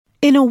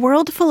In a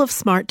world full of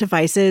smart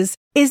devices,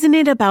 isn't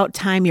it about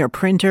time your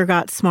printer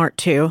got smart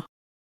too?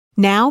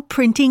 Now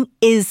printing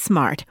is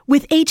smart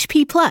with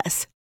HP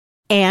Plus.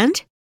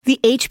 And the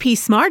HP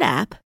Smart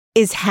app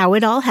is how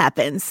it all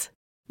happens.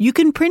 You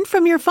can print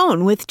from your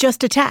phone with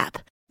just a tap,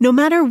 no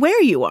matter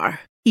where you are,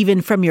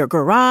 even from your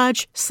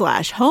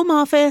garage/home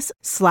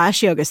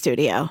office/yoga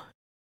studio.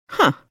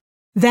 Huh,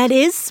 that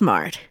is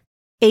smart.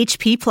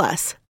 HP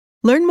Plus.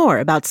 Learn more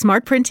about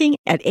smart printing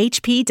at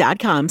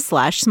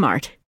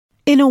hp.com/smart.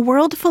 In a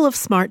world full of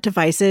smart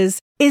devices,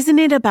 isn't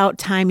it about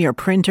time your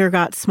printer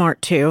got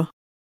smart too?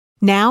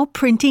 Now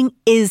printing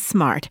is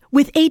smart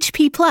with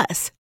HP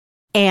Plus.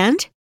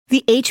 And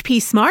the HP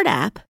Smart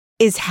app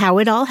is how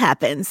it all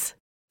happens.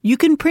 You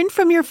can print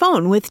from your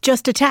phone with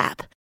just a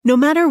tap, no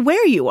matter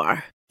where you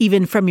are,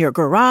 even from your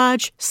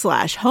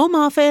garage/home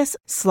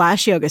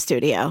office/yoga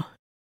studio.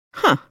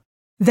 Huh,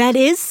 that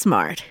is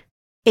smart.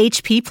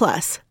 HP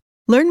Plus.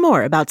 Learn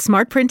more about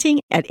smart printing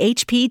at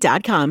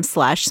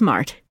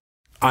hp.com/smart.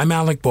 I'm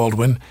Alec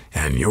Baldwin,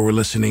 and you're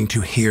listening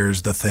to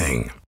Here's the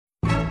Thing.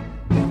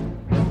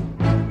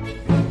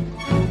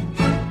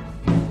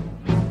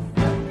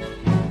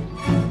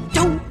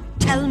 Don't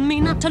tell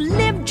me not to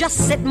live,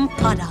 just sit and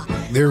putter.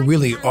 There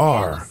really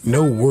are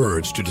no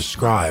words to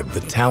describe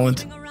the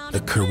talent, the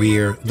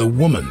career, the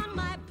woman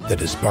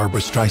that is Barbra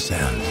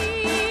Streisand.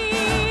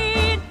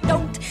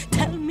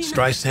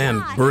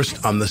 Streisand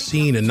burst on the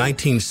scene in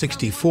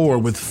 1964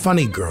 with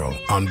Funny Girl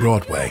on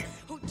Broadway.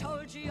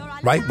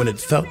 Right when it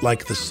felt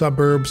like the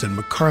suburbs and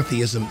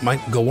McCarthyism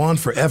might go on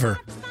forever,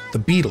 the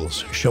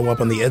Beatles show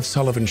up on The Ed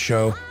Sullivan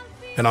Show,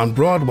 and on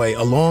Broadway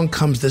along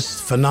comes this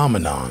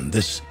phenomenon,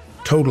 this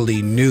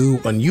totally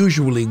new,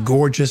 unusually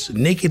gorgeous,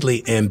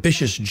 nakedly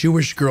ambitious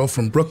Jewish girl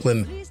from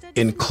Brooklyn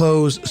in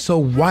clothes so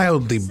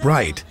wildly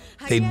bright,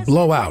 they'd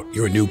blow out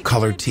your new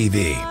color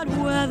TV.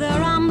 Whether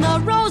I'm the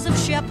rose of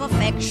sheer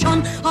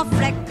perfection, a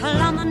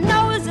freckle on the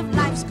nose of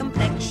life's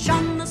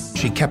complexion.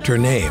 She kept her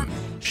name.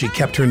 She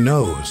kept her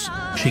nose.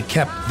 She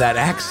kept that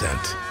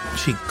accent.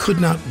 She could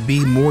not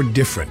be more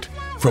different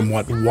from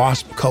what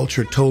WASP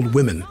culture told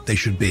women they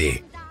should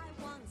be.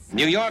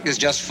 New York is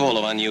just full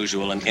of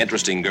unusual and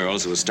interesting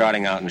girls who are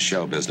starting out in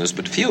show business,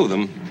 but few of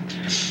them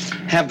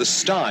have the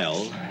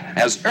style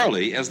as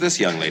early as this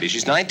young lady.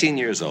 She's 19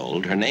 years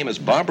old. Her name is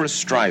Barbra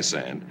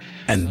Streisand.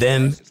 And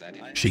then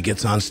she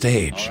gets on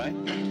stage.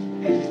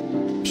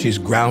 She's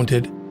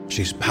grounded,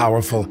 she's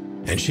powerful,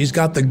 and she's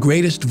got the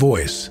greatest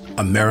voice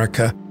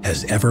America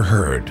has ever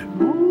heard.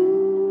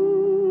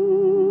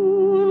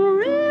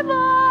 River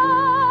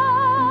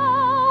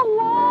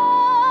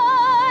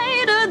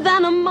wider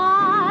than a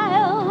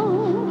mile.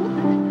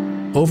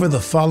 Over the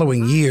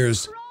following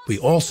years, we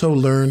also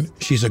learn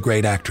she's a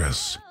great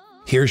actress.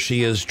 Here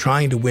she is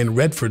trying to win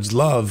Redford's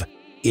love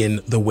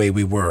in The Way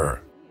We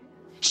Were.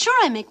 Sure,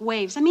 I make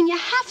waves. I mean, you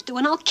have to,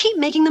 and I'll keep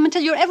making them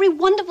until you're every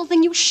wonderful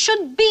thing you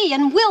should be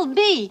and will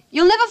be.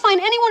 You'll never find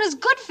anyone as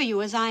good for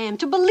you as I am,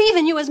 to believe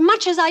in you as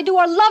much as I do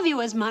or love you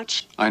as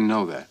much. I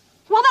know that.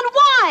 Well, then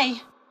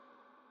why?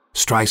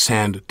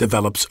 Streisand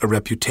develops a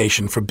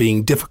reputation for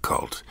being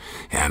difficult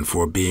and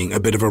for being a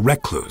bit of a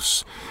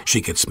recluse. She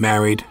gets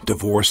married,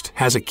 divorced,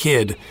 has a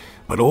kid,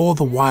 but all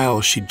the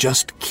while she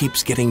just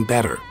keeps getting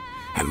better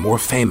and more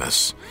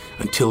famous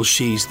until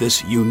she's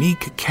this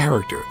unique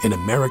character in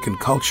American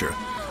culture,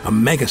 a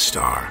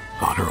megastar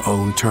on her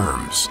own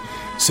terms.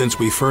 Since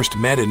we first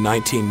met in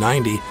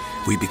 1990,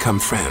 we become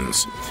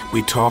friends.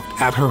 We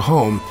talked at her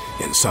home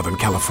in Southern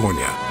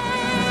California.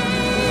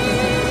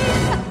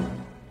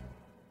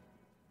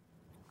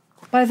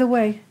 By the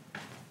way,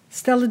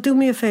 Stella, do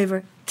me a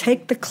favor.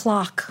 Take the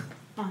clock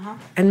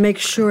and make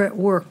sure it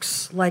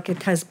works, like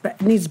it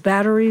needs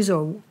batteries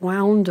or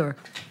wound or...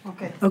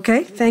 Okay.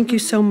 Okay? Thank you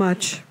so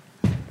much.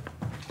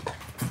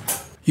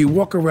 You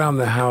walk around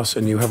the house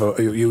and you have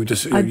you're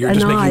just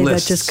making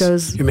lists. That just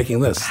goes, you're making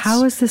lists.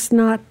 How is this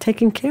not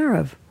taken care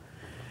of?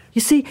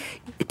 You see,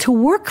 to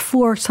work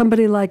for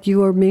somebody like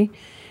you or me,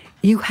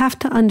 you have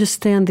to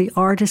understand the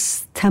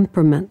artist's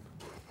temperament.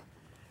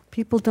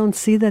 People don't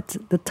see that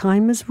the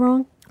time is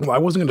wrong. Well, I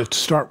wasn't going to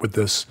start with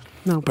this,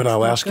 no, but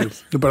I'll ask you.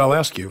 But I'll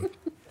ask you,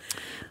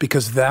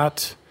 because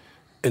that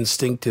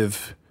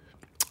instinctive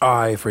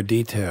eye for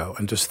detail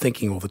and just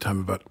thinking all the time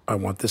about, I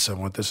want this, I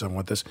want this, I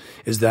want this,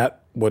 is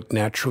that what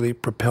naturally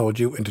propelled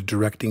you into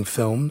directing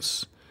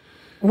films?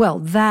 Well,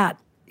 that,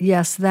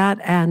 yes, that,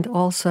 and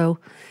also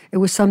it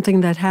was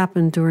something that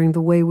happened during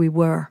The Way We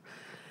Were,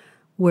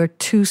 where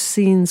two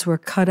scenes were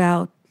cut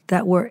out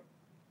that were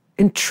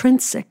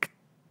intrinsic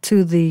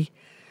to the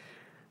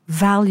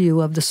value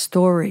of the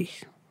story.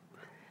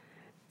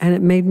 And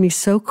it made me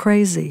so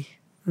crazy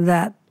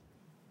that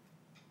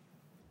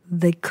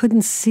they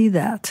couldn't see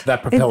that.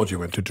 That propelled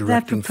you into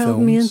directing films? That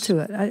propelled me into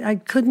it. I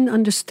couldn't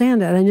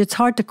understand it. And it's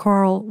hard to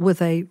quarrel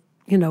with a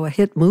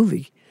hit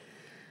movie.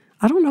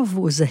 I don't know if it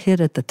was a hit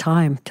at the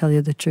time, tell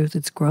you the truth.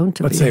 It's grown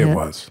to Let's be a say hit. it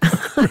was.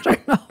 I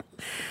don't know.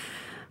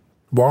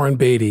 Warren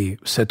Beatty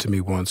said to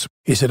me once,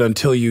 he said,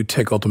 until you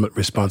take ultimate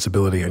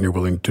responsibility and you're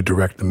willing to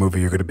direct the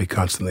movie, you're going to be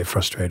constantly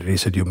frustrated. He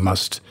said, you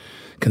must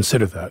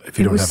consider that if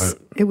you don't have a...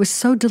 It was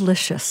so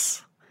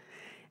delicious.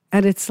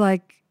 And it's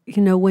like,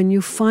 when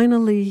you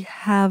finally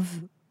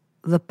have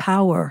the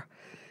power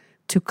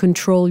to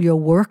control your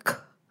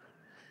work,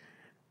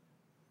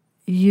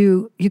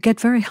 you get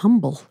very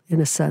humble,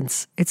 in a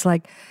sense. It's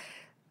like,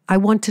 I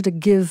wanted to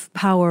give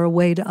power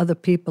away to other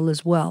people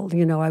as well.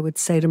 I would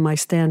say to my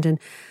stand-in,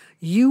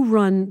 you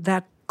run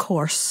that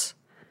course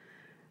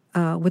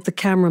with the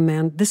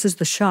cameraman. This is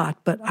the shot,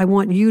 but I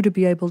want you to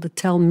be able to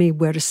tell me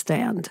where to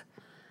stand.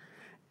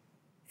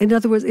 In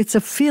other words, it's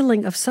a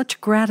feeling of such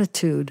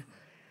gratitude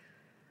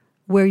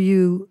where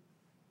you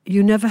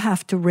never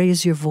have to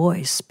raise your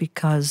voice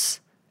because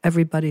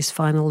everybody's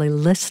finally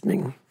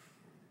listening.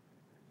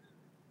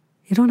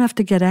 You don't have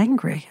to get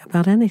angry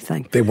about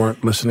anything. They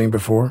weren't listening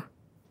before?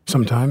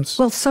 Sometimes?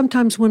 Well,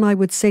 sometimes when I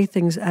would say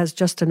things as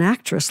just an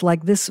actress,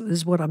 like this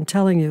is what I'm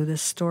telling you,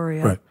 this story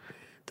of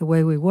the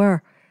way we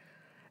were,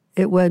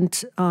 it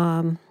went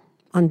on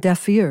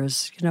deaf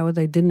ears.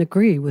 They didn't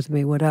agree with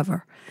me,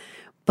 whatever.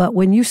 But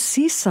when you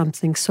see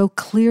something so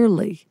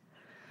clearly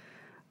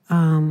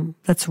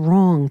that's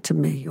wrong to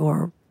me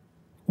or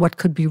what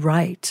could be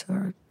right.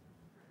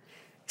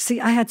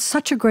 See, I had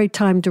such a great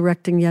time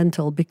directing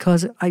Yentl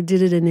because I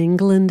did it in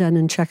England and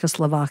in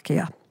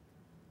Czechoslovakia.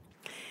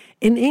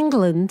 In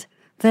England,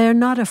 they're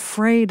not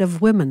afraid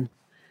of women,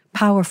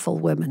 powerful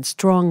women,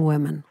 strong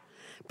women,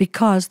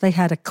 because they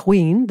had a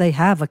queen, they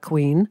have a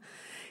queen,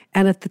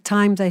 and at the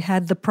time they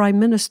had the prime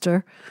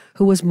minister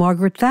who was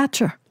Margaret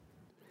Thatcher.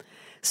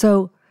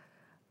 So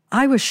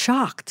I was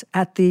shocked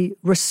at the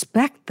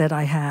respect that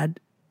I had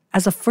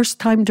as a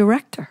first-time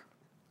director.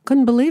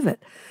 Couldn't believe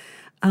it.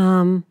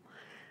 And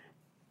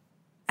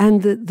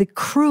the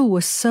crew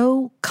was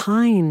so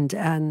kind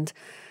and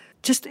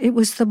just, it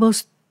was the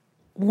most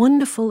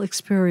wonderful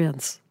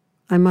experience,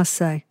 I must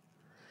say.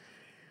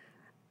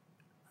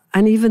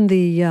 And even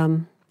the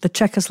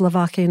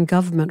Czechoslovakian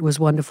government was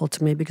wonderful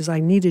to me because I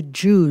needed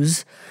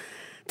Jews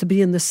to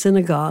be in the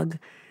synagogue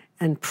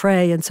and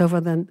pray and so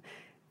forth. And,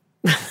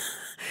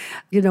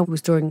 it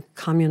was during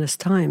communist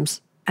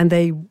times. And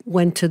they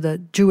went to the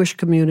Jewish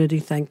community,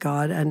 thank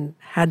God, and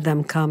had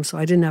them come. So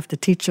I didn't have to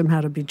teach them how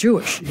to be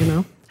Jewish,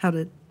 how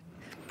to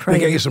pray. They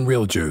gave you some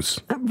real Jews.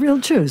 Real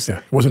Jews. Yeah,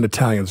 it wasn't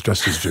Italians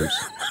dressed as Jews,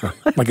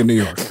 like in New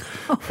York.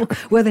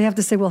 Where they have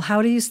to say, well,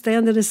 how do you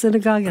stand in a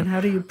synagogue and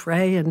how do you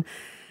pray? And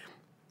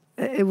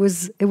it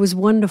was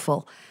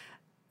wonderful.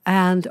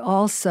 And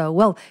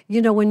also,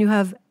 when you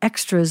have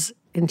extras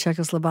in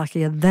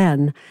Czechoslovakia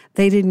then,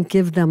 they didn't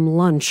give them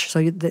lunch.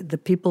 So the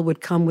people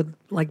would come with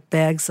like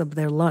bags of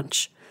their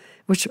lunch,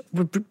 which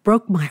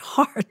broke my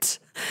heart.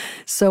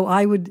 So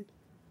I would,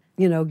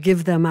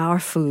 give them our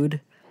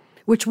food,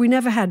 which we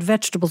never had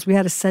vegetables. We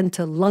had to send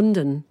to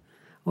London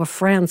or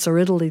France or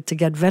Italy to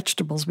get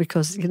vegetables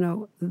because,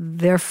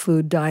 their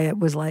food diet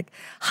was like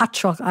hot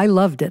chocolate. I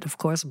loved it, of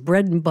course,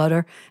 bread and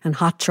butter and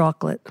hot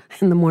chocolate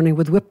in the morning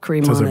with whipped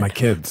cream on it. Those are my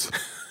kids.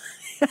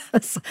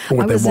 Yes,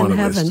 I was in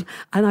heaven.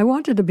 And I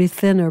wanted to be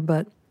thinner,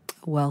 but,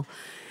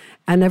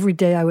 and every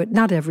day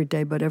not every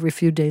day, but every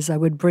few days I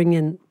would bring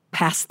in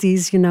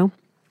pasties,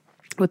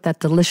 with that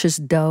delicious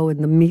dough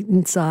and the meat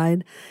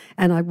inside.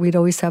 And we'd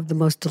always have the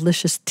most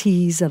delicious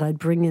teas, and I'd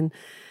bring in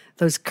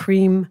those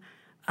cream,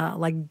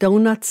 like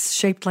donuts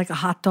shaped like a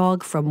hot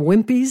dog from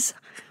Wimpy's,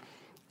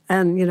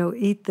 and,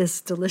 eat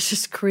this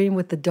delicious cream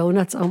with the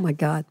donuts. Oh, my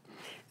God.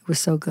 It was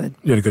so good.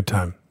 You had a good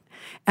time.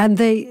 And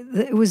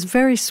it was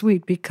very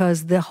sweet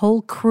because the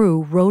whole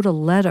crew wrote a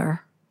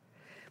letter.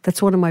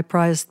 That's one of my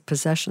prized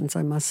possessions,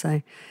 I must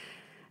say.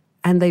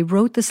 And they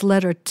wrote this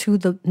letter to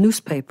the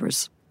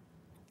newspapers.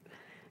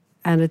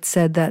 And it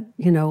said that,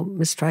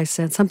 Miss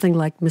Streisand, something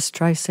like Miss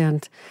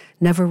Streisand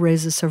never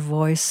raises her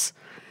voice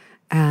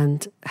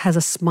and has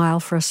a smile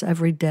for us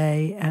every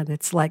day. And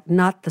it's like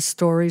not the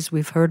stories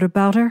we've heard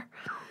about her.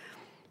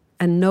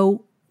 And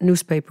no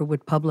newspaper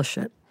would publish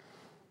it.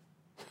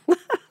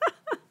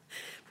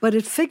 But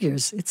it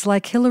figures. It's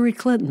like Hillary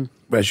Clinton.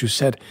 As you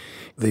said,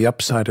 the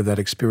upside of that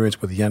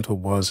experience with Yentl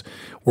was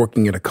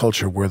working in a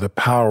culture where the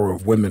power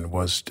of women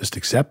was just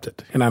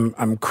accepted. And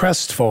I'm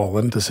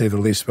crestfallen, to say the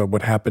least, about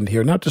what happened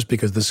here, not just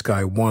because this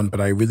guy won, but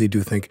I really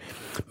do think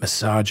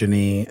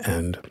misogyny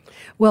and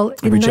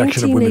in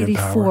rejection of women in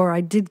power. 1984,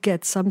 I did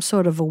get some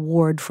sort of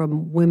award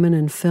from Women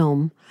in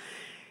Film,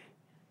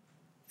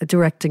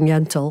 directing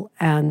Yentl,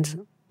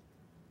 and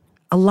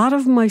a lot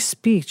of my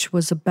speech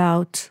was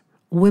about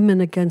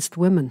women against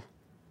women.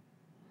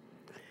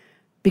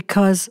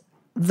 Because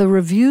the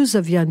reviews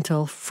of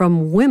Yentl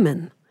from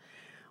women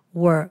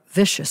were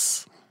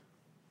vicious.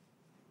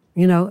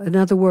 In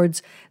other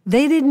words,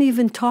 they didn't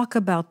even talk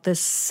about this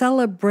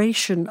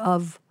celebration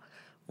of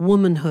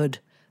womanhood,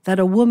 that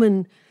a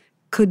woman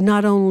could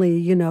not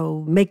only,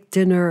 make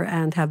dinner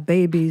and have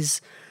babies,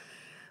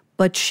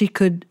 but she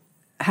could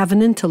have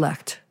an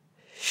intellect.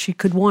 She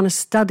could want to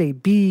study,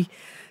 be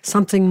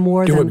something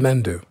more than... Do what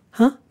men do.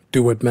 Huh?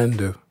 Do what men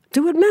do.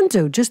 Do what men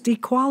do, just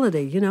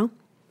equality,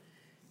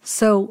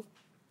 So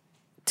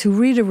to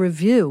read a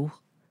review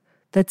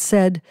that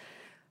said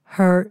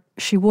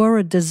she wore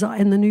a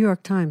in the New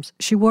York Times,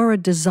 she wore a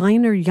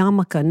designer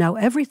yarmulke. Now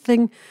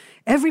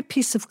every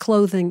piece of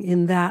clothing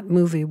in that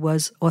movie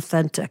was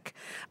authentic.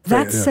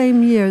 That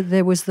same year,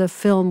 there was the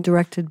film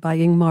directed by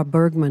Ingmar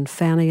Bergman,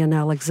 Fanny and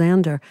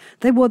Alexander.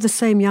 They wore the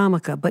same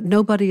yarmulke, but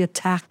nobody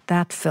attacked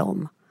that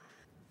film.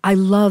 I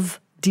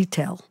love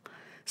detail.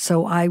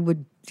 So I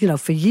would,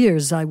 for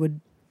years, I would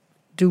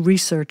do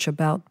research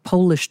about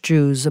Polish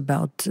Jews,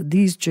 about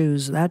these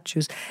Jews, that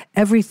Jews,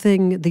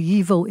 everything, the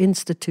YIVO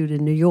Institute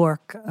in New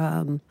York,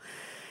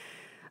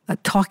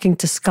 talking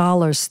to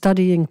scholars,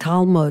 studying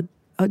Talmud,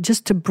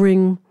 just to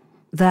bring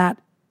that,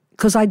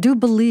 because I do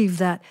believe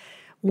that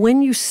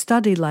when you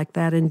study like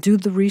that and do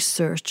the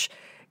research,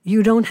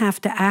 you don't have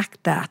to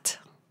act that.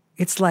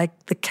 It's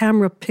like the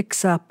camera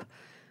picks up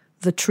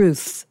the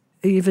truth,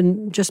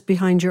 even just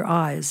behind your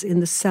eyes, in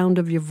the sound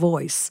of your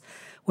voice,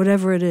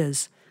 whatever it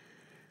is.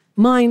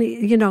 Mine,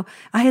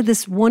 I had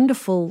this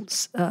wonderful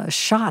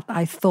shot,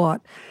 I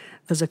thought,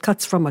 as it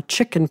cuts from a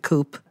chicken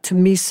coop to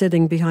me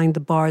sitting behind the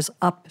bars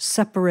up,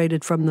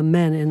 separated from the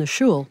men in a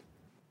shul.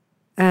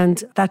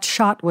 And that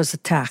shot was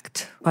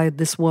attacked by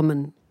this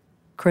woman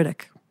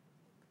critic.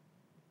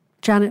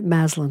 Janet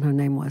Maslin, her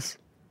name was.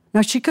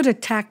 Now, she could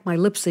attack my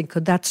lip sync,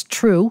 because that's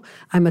true.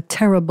 I'm a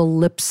terrible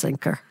lip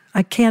syncer.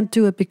 I can't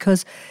do it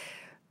because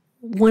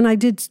when I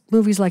did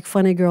movies like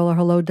Funny Girl or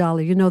Hello,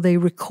 Dolly, they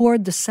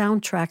record the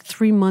soundtrack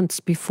 3 months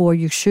before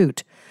you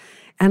shoot.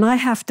 And I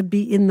have to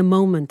be in the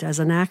moment as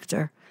an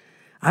actor.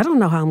 I don't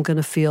know how I'm going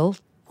to feel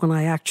when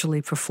I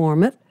actually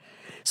perform it.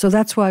 So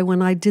that's why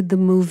when I did the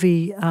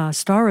movie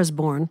Star is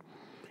Born,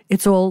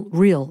 it's all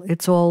real.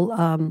 It's all,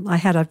 I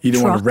had a You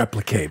don't truck. want to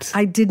replicate.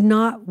 I did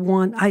not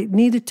want, I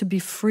needed to be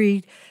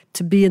free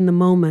to be in the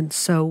moment,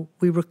 so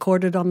we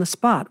recorded on the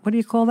spot. What do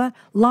you call that?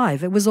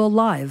 Live. It was all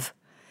live.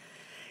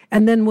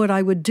 And then what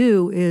I would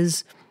do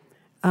is,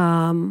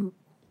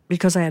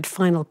 because I had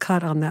final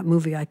cut on that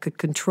movie, I could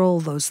control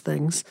those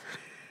things.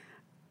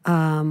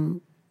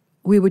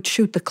 We would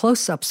shoot the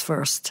close-ups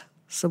first,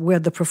 so where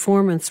the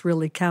performance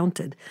really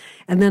counted.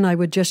 And then I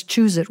would just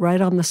choose it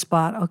right on the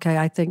spot. Okay,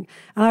 and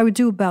I would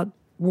do about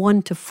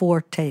 1 to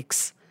 4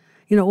 takes.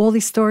 All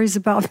these stories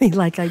about me,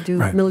 like I do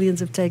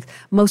millions of takes,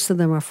 most of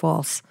them are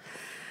false.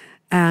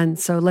 And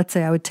so let's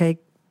say I would take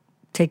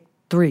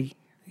 3,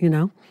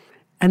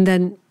 and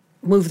then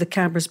move the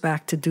cameras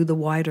back to do the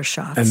wider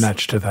shots. And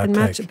match to that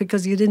take. It,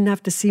 because you didn't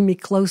have to see me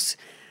close,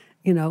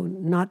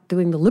 not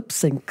doing the lip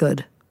sync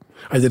good.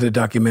 I did a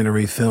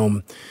documentary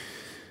film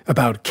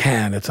about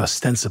Cannes. It's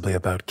ostensibly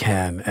about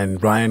Cannes.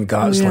 And Ryan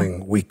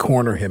Gosling, we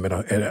corner him at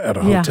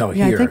a hotel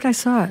here. Yeah, I think I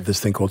saw it. This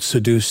thing called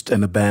Seduced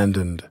and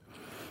Abandoned.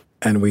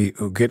 And we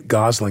get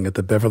Gosling at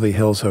the Beverly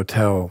Hills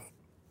Hotel,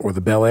 or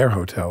the Bel Air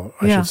Hotel,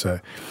 I should say.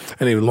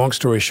 Anyway, long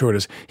story short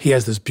is he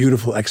has this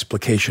beautiful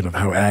explication of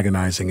how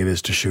agonizing it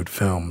is to shoot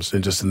films,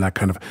 and just in that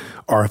kind of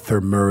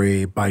Arthur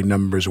Murray by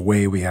numbers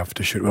way we have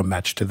to shoot a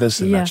match to this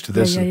and match to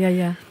this.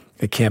 Yeah.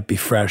 It can't be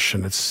fresh,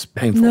 and it's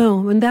painful.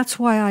 No, and that's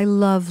why I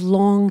love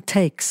long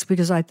takes,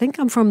 because I think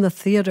I'm from the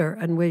theater,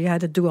 and where you had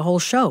to do a whole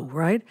show,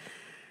 right?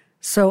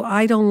 So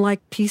I don't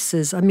like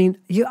pieces. I mean,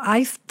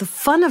 the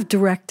fun of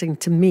directing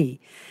to me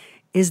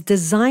is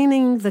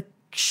designing the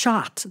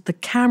shot, the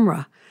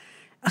camera,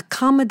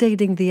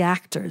 accommodating the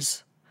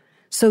actors.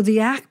 So the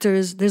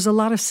actors, there's a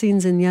lot of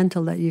scenes in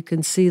Yentl that you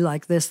can see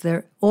like this.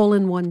 They're all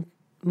in one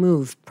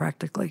move,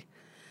 practically.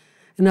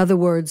 In other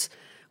words,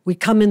 we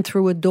come in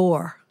through a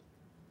door,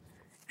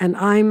 and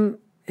I'm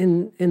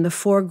in the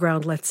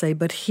foreground, let's say,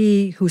 but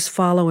he who's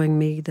following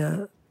me,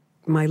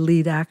 my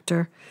lead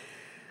actor,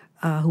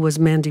 who was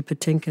Mandy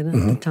Patinkin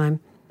at the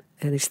time,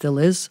 and he still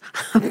is,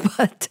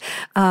 but,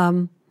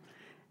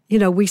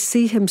 we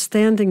see him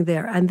standing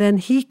there, and then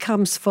he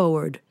comes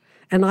forward,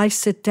 and I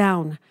sit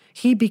down.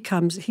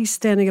 He's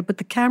standing up, but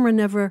the camera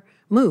never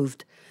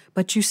moved.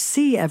 But you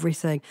see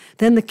everything.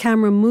 Then the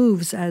camera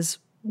moves as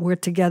we're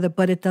together,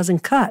 but it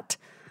doesn't cut.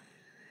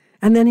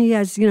 And then he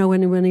has,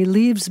 when he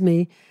leaves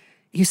me,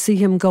 you see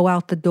him go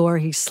out the door,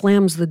 he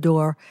slams the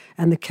door,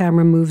 and the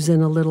camera moves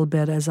in a little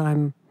bit as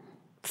I'm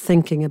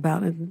thinking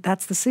about it.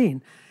 That's the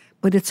scene.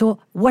 But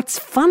what's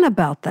fun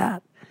about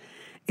that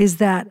is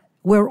that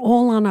we're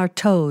all on our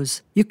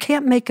toes. You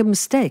can't make a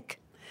mistake.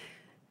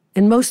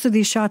 In most of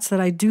these shots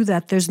that I do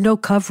that, there's no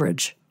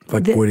coverage.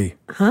 Like Woody.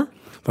 Huh?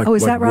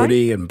 Is that right?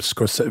 Woody and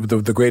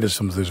Scorsese, the greatest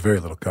films, there's very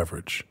little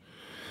coverage.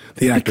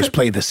 The actors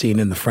play the scene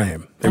in the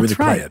frame. They really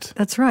play it.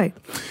 That's right.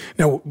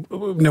 Now,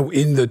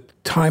 in the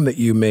time that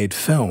you made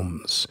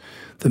films,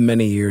 the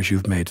many years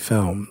you've made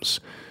films,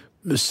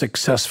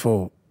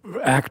 successful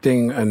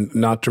acting and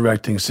not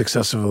directing,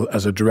 successful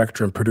as a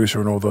director and producer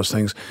and all those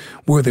things,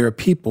 were there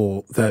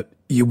people that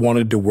you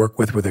wanted to work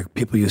with? Were there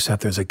people you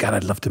sat there and said, God,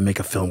 I'd love to make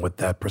a film with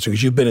that person?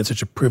 Because you've been in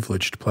such a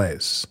privileged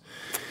place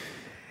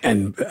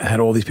and had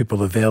all these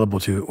people available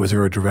to you. Was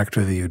there a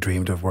director that you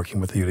dreamed of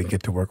working with that you didn't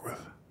get to work with?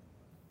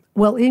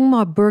 Well,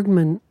 Ingmar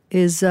Bergman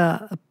is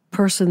a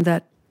person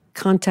that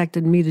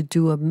contacted me to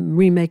do a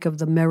remake of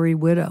The Merry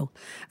Widow.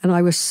 And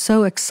I was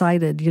so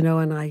excited,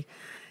 and I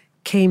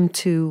came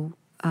to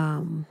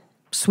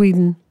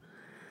Sweden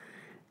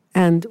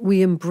and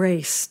we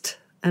embraced.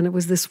 And it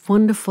was this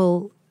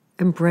wonderful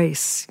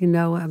embrace, I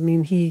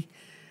mean,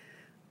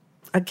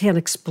 I can't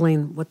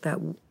explain what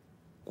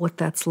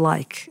that's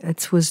like.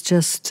 It was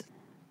just,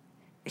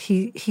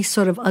 he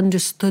sort of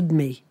understood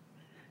me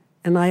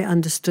and I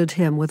understood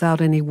him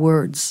without any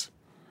words.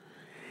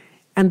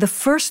 And the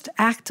first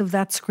act of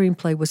that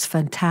screenplay was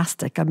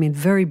fantastic. I mean,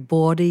 very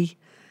bawdy,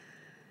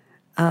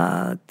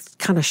 kind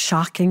of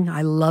shocking.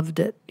 I loved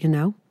it,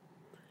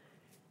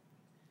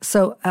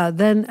 So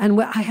then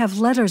I have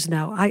letters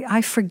now.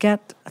 I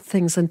forget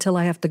things until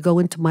I have to go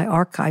into my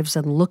archives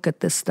and look at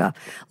this stuff.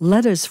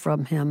 Letters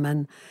from him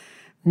and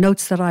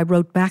notes that I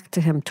wrote back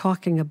to him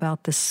talking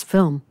about this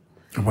film.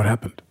 And what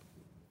happened?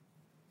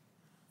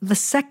 The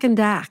second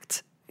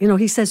act,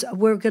 he says,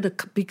 we're going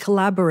to be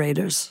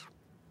collaborators.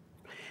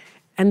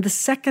 And the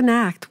second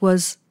act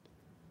was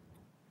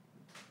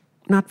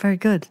not very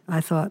good,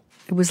 I thought.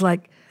 It was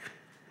like,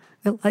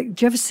 do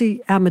you ever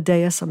see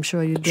Amadeus? I'm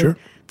sure you did. Sure.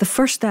 The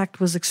first act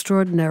was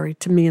extraordinary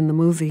to me in the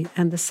movie,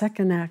 and the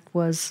second act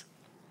was,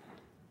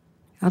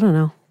 I don't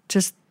know,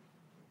 just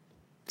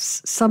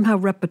somehow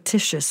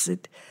repetitious.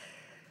 It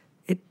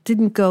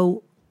didn't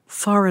go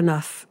far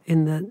enough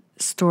in the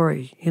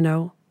story,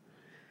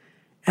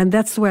 And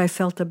that's the way I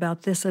felt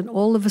about this. And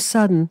all of a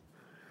sudden,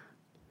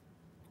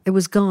 it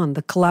was gone.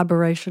 The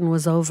collaboration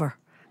was over.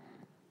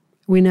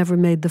 We never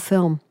made the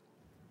film.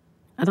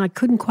 And I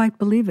couldn't quite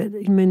believe it.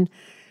 I mean,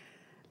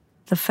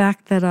 the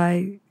fact that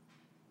I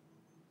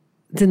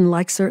didn't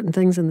like certain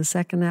things in the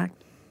second act.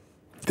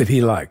 That he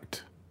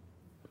liked?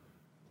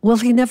 Well,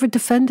 he never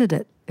defended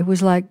it. It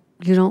was like,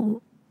 you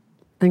don't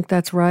think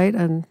that's right?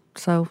 And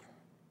so,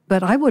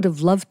 but I would have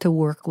loved to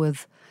work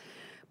with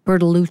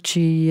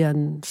Bertolucci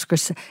and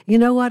Scorsese. You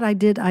know what I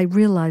did? I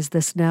realized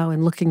this now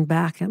in looking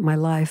back at my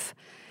life.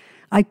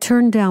 I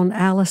turned down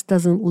Alice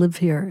Doesn't Live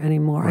Here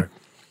Anymore. Right.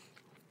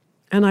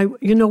 And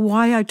you know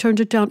why I turned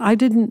it down?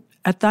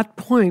 At that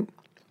point,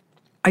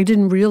 I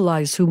didn't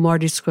realize who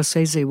Marty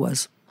Scorsese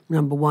was,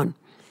 number one.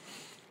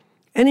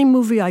 Any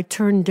movie I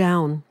turned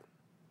down,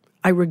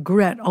 I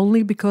regret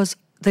only because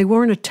they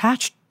weren't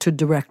attached to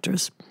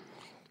directors.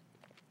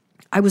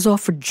 I was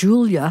offered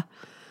Julia,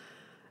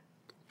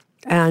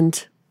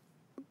 and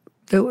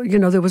there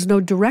was no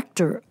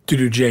director. To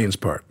do Jane's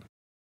part.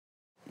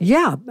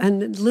 Yeah,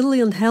 and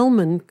Lillian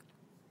Hellman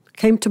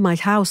came to my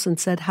house and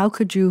said, how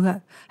could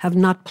you have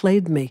not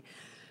played me?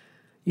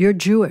 You're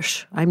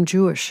Jewish. I'm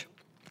Jewish.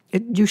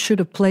 You should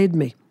have played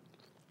me.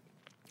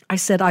 I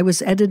said I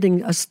was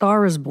editing A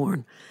Star is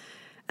Born,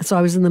 and so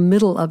I was in the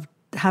middle of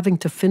having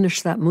to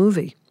finish that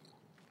movie.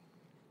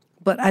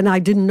 And I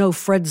didn't know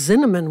Fred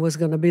Zinnemann was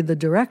going to be the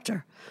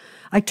director.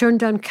 I turned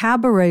down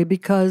Cabaret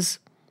because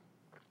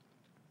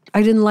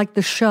I didn't like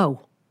the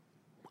show.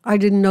 I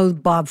didn't know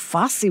Bob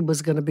Fosse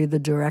was going to be the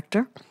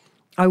director.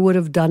 I would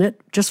have done it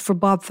just for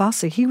Bob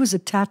Fosse. He was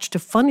attached to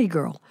Funny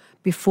Girl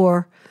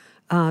before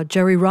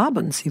Jerry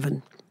Robbins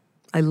even.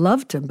 I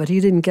loved him, but he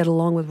didn't get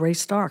along with Ray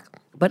Stark.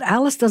 But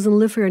Alice Doesn't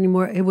Live Here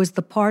Anymore. It was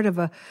the part of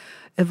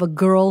a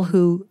girl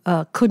who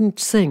couldn't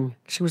sing.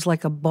 She was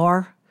like a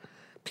bar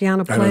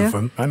piano player.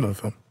 I know the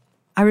film.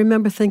 I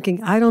remember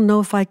thinking, I don't know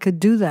if I could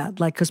do that,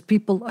 because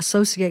people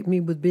associate me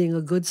with being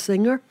a good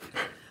singer.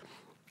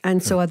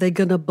 And so are they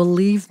going to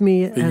believe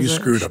me as you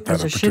screwed up that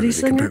as a shitty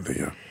singer?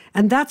 Completely, yeah.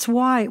 And that's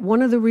why,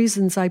 one of the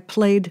reasons I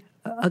played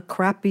a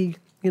crappy,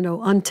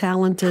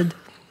 untalented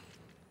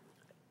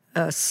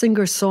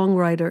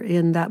singer-songwriter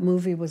in that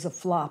movie was a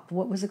flop.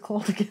 What was it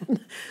called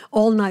again?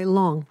 All Night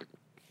Long.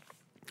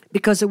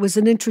 Because it was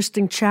an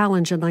interesting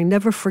challenge, and I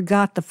never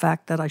forgot the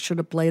fact that I should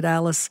have played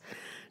Alice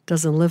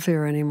Doesn't Live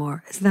Here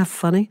Anymore. Isn't that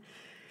funny?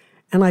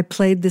 And I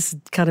played this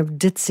kind of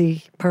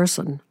ditzy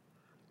person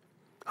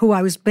who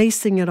I was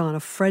basing it on a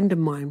friend of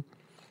mine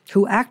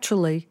who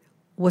actually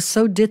was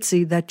so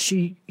ditzy that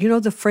she,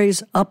 the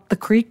phrase up the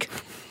creek?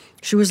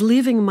 She was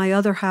leaving my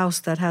other house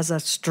that has a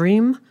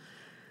stream,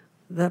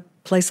 the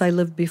place I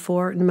lived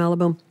before in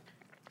Malibu,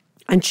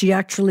 and she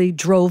actually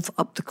drove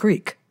up the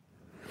creek.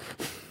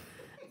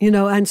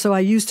 And so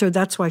I used her.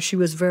 That's why she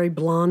was very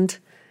blonde,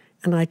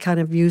 and I kind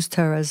of used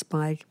her as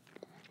my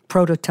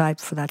prototype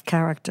for that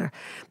character.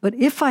 But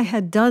if I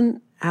had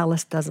done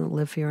Alice Doesn't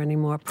Live Here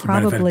Anymore, probably...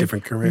 You might have had a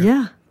different career.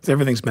 Yeah.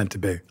 Everything's meant to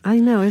be. I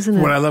know, isn't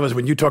it? What I love is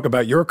when you talk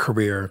about your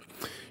career,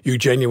 you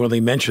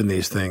genuinely mention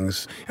these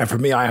things. And for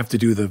me, I have to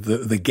do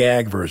the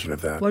gag version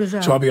of that. What is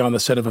that? So I'll be on the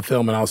set of a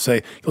film and you'll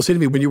say to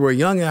me, when you were a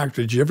young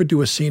actor, did you ever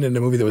do a scene in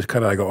a movie that was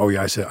cut out? I go, oh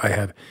yeah, I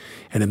had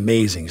an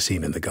amazing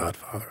scene in The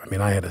Godfather. I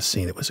mean, I had a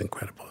scene that was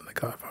incredible in The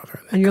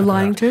Godfather. And you're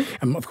lying too?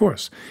 And of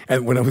course.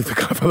 And when The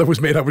Godfather was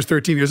made, I was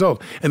 13 years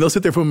old. And they'll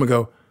sit there for him and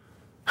go,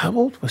 how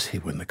old was he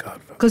when The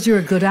Godfather? Because you're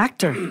a good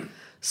actor.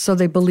 So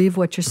they believe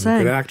what you're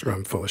saying. I'm a good actor,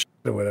 I'm full of shit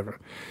or whatever.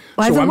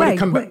 By so the I'm way,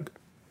 come back.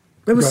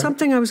 There was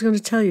something I was going to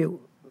tell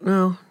you.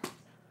 No.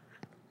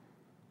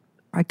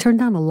 I turned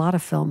down a lot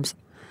of films.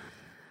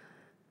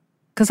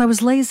 because I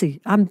was lazy.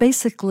 I'm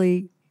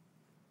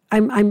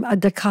a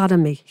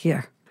dichotomy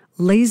here.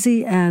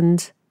 Lazy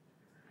and,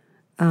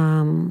 I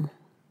don't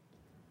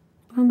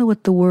know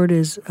what the word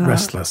is.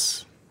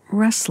 Restless.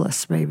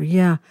 Restless, maybe,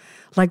 yeah.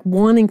 Like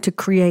wanting to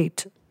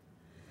create.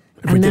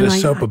 If we did a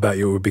soap about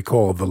you, it would be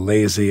called The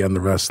Lazy and the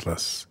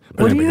Restless.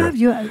 But what do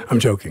you have? I'm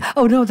joking.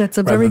 Oh, no, that's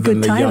a very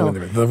good title.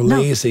 The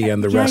Lazy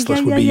and the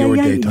Restless would be your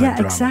daytime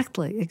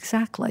drama. Yeah,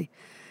 exactly.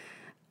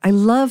 I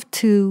love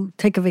to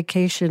take a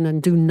vacation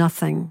and do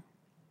nothing.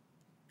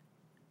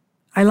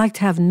 I like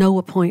to have no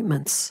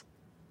appointments.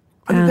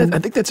 I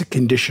think that's a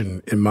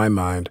condition in my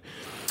mind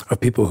of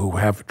people who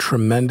have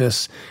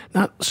tremendous,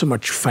 not so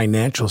much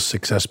financial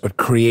success, but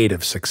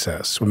creative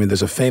success. I mean,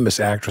 there's a famous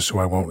actress who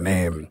I won't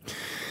name.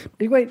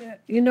 Wait,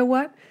 you know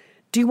what?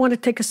 Do you want to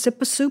take a sip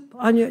of soup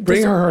on your?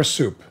 Bring her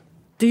soup.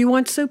 Do you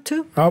want soup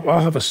too? I'll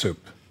have a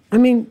soup. I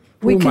mean,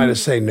 who am I to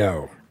say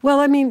no?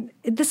 Well, I mean,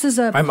 this is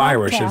a. I'm podcast,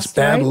 Irish. It's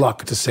bad right?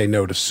 luck to say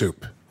no to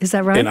soup. Is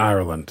that right? In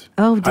Ireland.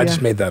 Oh dear. I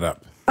just made that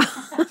up.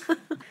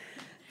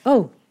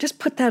 Oh, just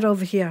put that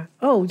over here.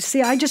 Oh,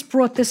 see, I just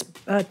brought this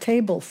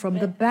table from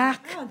the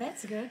back. Oh,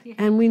 that's good. Yeah.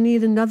 And we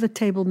need another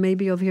table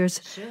maybe over here.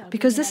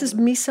 Because this is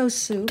miso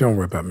soup. Don't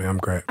worry about me. I'm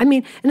great. I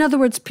mean, in other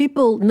words,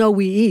 people know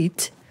we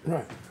eat.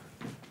 Right.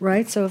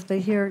 Right? So if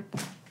they hear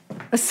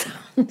a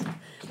sound,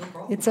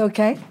 it's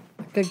okay?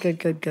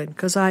 Good.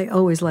 Because I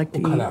always like to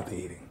eat. Cut out the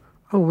eating.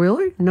 Oh,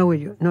 really? No,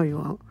 you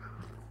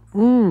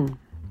won't.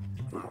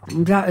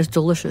 That is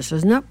delicious,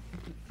 isn't it?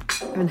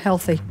 And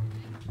healthy.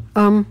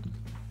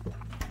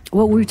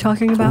 What were we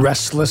talking about?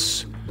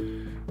 Restless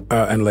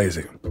and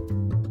lazy.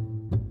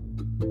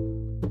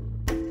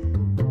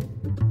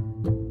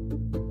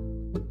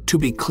 To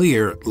be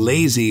clear,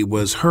 lazy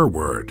was her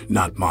word,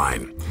 not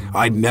mine.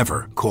 I'd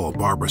never call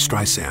Barbra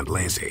Streisand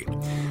lazy.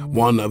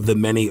 One of the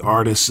many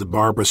artists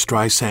Barbra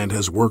Streisand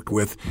has worked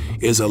with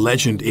is a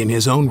legend in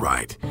his own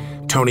right,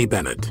 Tony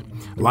Bennett.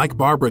 Like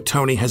Barbra,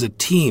 Tony has a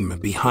team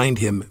behind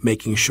him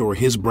making sure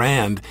his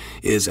brand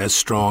is as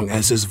strong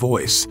as his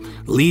voice.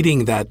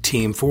 Leading that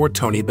team for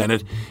Tony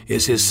Bennett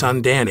is his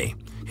son Danny.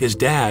 His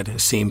dad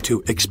seemed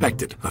to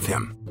expect it of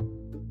him.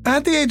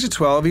 At the age of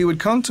 12, he would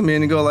come to me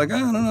and he'd go like, I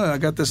don't know, I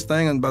got this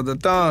thing and blah, blah,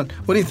 blah.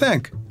 What do you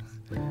think?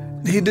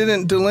 He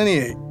didn't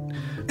delineate.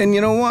 And you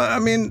know what? I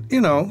mean,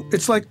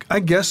 it's like, I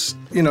guess,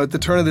 at the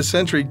turn of the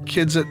century,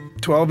 kids at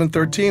 12 and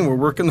 13 were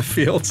working the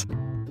fields.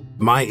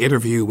 My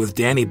interview with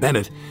Danny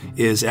Bennett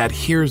is at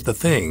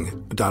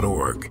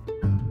here'sthething.org.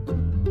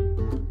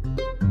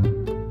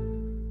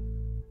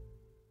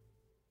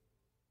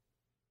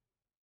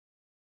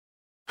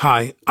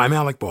 Hi, I'm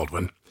Alec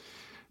Baldwin.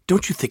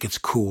 Don't you think it's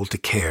cool to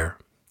care?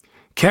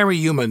 Carrie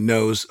Yuma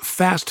knows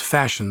fast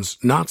fashion's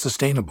not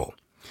sustainable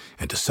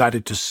and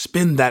decided to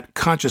spin that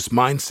conscious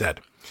mindset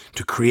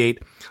to create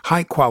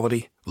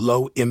high-quality,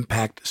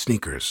 low-impact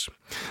sneakers.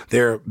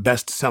 Their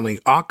best-selling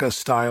Aka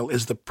style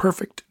is the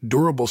perfect,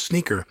 durable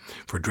sneaker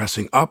for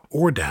dressing up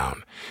or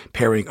down,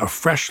 pairing a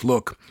fresh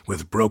look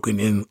with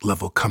broken-in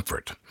level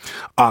comfort.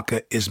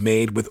 Aka is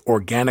made with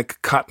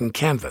organic cotton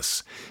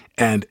canvas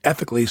and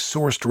ethically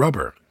sourced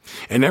rubber,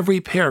 and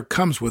every pair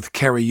comes with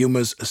Carrie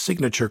Yuma's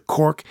signature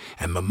cork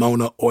and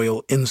Momona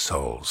oil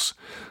insoles.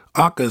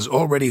 Aka's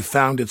already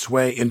found its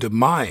way into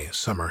my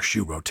summer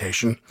shoe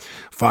rotation.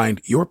 Find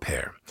your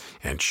pair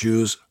and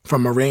choose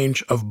from a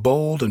range of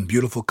bold and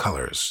beautiful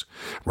colors.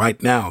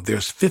 Right now,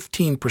 there's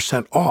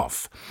 15%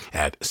 off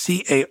at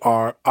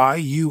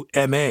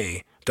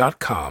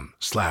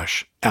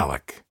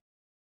cariuma.com/Alec.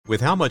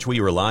 With how much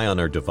we rely on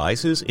our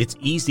devices, it's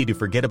easy to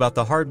forget about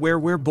the hardware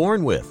we're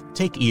born with.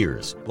 Take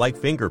ears. Like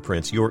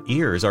fingerprints, your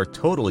ears are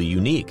totally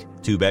unique.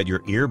 Too bad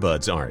your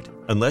earbuds aren't.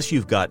 Unless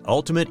you've got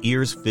Ultimate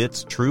Ears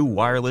Fits true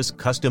wireless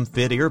custom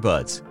fit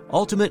earbuds.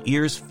 Ultimate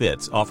Ears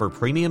Fits offer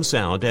premium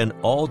sound and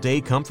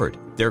all-day comfort.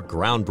 Their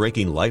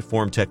groundbreaking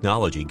Lifeform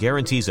technology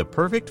guarantees a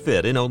perfect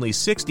fit in only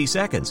 60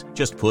 seconds.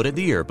 Just put in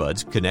the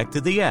earbuds, connect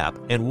to the app,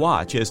 and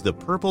watch as the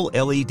purple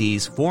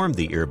LEDs form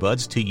the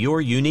earbuds to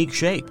your unique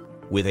shape.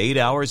 With 8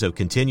 hours of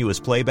continuous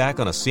playback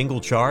on a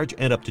single charge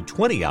and up to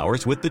 20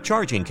 hours with the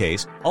charging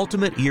case,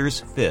 Ultimate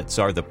Ears Fits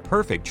are the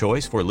perfect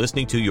choice for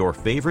listening to your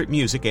favorite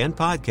music and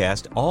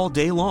podcast all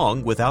day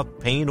long without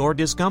pain or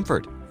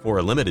discomfort. For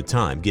a limited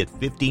time, get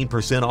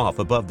 15% off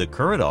above the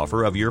current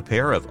offer of your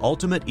pair of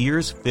Ultimate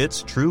Ears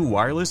Fits true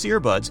wireless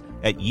earbuds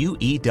at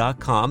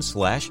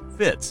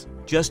ue.com/fits.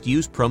 Just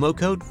use promo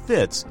code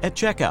FITS at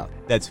checkout.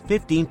 That's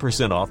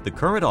 15% off the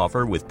current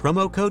offer with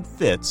promo code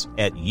FITS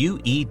at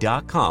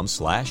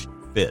ue.com/fits.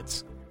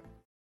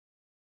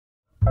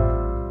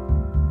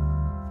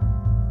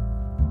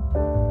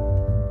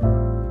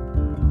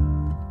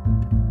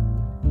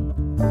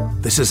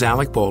 This is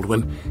Alec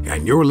Baldwin,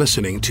 and you're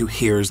listening to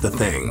Here's the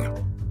Thing.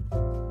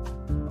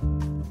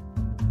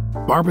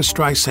 Barbra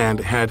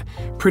Streisand had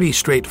pretty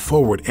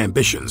straightforward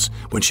ambitions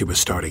when she was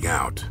starting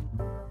out.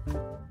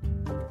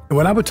 And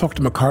when I would talk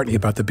to McCartney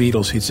about the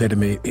Beatles, he'd say to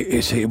me,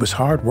 it was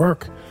hard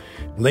work.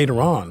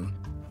 Later on,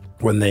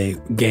 when they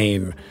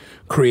gain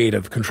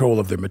creative control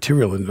of their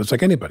material, and it's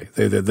like anybody.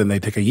 Then they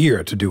take a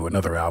year to do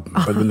another album.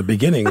 But in the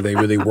beginning, they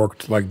really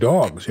worked like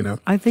dogs, you know?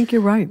 I think you're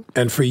right.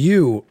 And for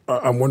you,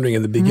 I'm wondering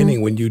in the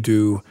beginning when you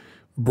do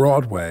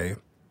Broadway,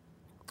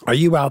 are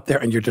you out there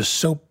and you're just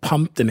so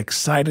pumped and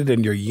excited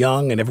and you're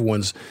young and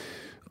everyone's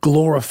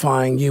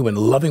glorifying you and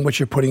loving what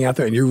you're putting out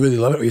there and you really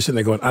love it? Or you're sitting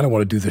there going, I don't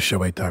want to do this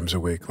show 8 times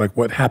a week. Like,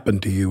 what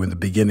happened to you in the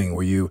beginning?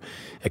 Were you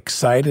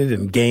excited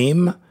and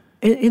game?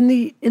 In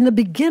the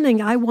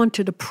beginning, I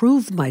wanted to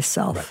prove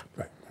myself.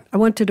 Right. I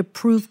wanted to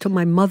prove to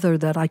my mother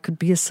that I could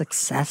be a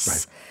success.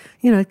 Right.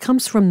 You know, it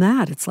comes from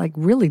that. It's like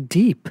really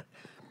deep.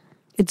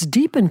 It's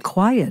deep and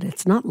quiet.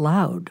 It's not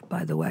loud,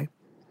 by the way.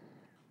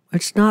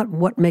 It's not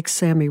what makes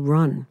Sammy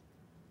run.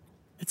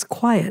 It's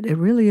quiet. It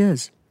really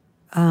is.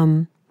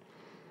 But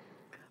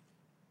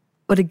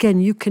again,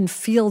 you can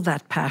feel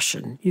that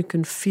passion. You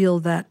can feel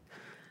that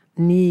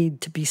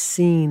need to be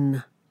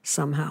seen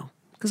somehow.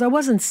 Because I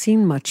wasn't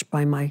seen much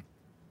by my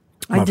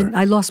mother.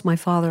 I lost my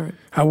father.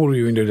 How old were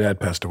you when your dad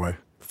passed away?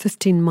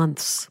 15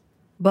 months.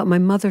 But my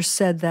mother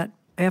said that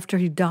after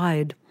he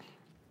died,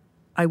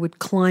 I would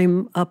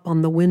climb up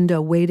on the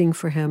window waiting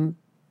for him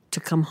to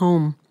come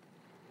home.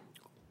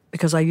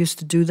 Because I used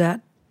to do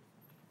that,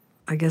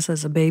 I guess,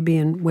 as a baby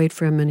and wait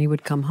for him and he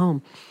would come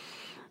home.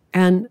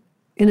 And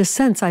in a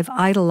sense, I've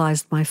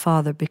idolized my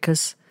father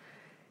because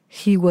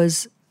he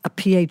was a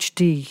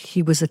PhD.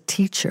 He was a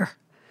teacher,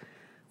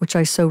 which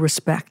I so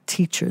respect,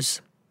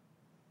 teachers.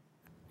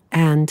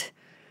 And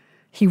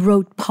he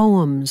wrote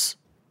poems,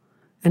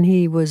 and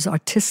he was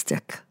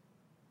artistic.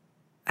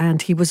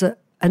 And he was an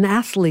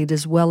athlete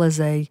as well as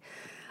a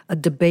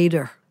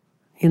debater,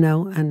 you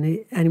know, and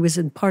he was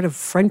in part of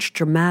French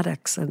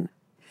dramatics and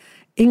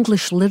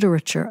English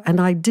literature. And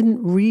I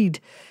didn't read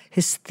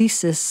his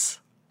thesis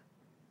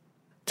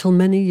till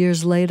many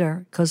years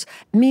later, because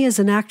me as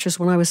an actress,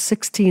 when I was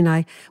 16,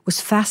 I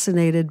was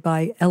fascinated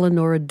by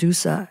Eleanor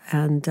Adusa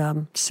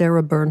and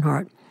Sarah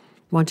Bernhardt,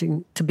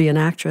 wanting to be an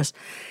actress.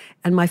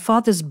 And my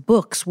father's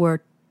books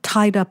were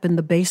tied up in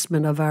the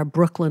basement of our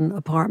Brooklyn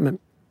apartment.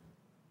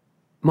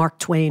 Mark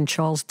Twain,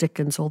 Charles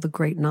Dickens, all the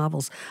great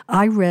novels.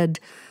 I read,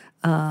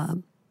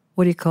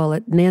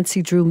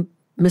 Nancy Drew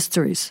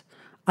mysteries.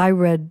 I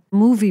read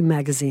movie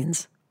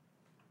magazines,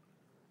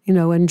 you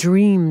know, and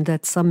dreamed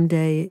that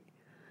someday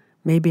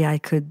maybe I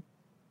could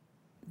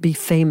be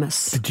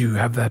famous. Did you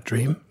have that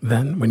dream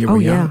then when you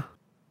were young? Yeah.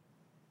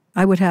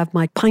 I would have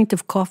my pint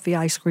of coffee,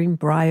 ice cream,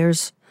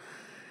 Breyers,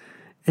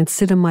 and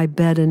sit in my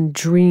bed and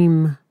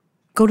dream.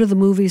 Go to the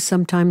movies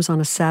sometimes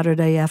on a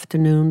Saturday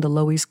afternoon, the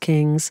Loews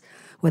Kings,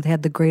 where they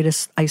had the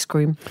greatest ice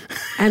cream.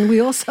 And we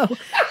also,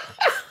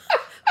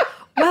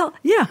 well,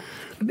 yeah.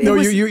 No,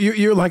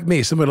 you're like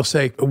me. Somebody will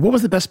say, what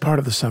was the best part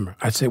of the summer?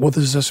 I'd say, well,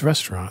 there's this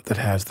restaurant that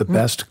has the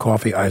best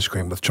coffee ice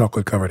cream with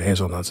chocolate-covered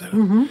hazelnuts in it.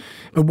 Mm-hmm.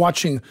 But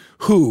watching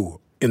who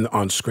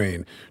on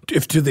screen,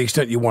 if to the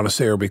extent you want to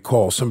say or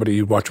recall, somebody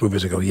you watch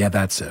movies and go, yeah,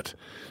 that's it.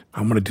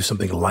 I'm going to do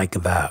something like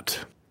that.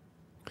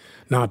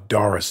 Not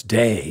Doris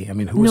Day. I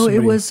mean, who was somebody?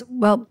 No, it was,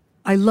 well,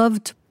 I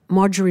loved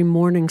Marjorie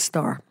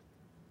Morningstar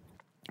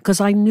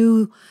because I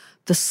knew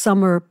the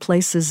summer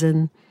places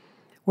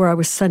where I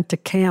was sent to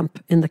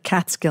camp in the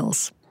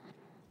Catskills,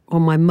 or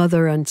my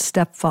mother and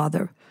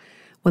stepfather.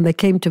 When they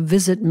came to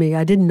visit me,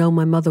 I didn't know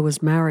my mother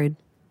was married.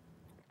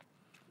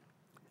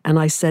 And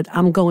I said,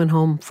 I'm going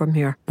home from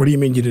here. What do you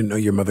mean you didn't know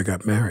your mother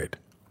got married?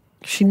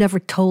 She never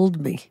told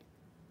me.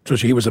 So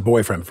he was a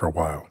boyfriend for a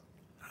while?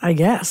 I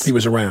guess. He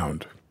was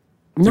around?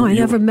 No, I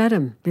never met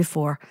him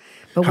before.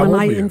 But How when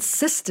old I were you?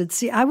 insisted,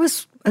 see, I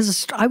was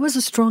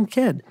a strong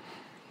kid.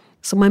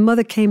 So my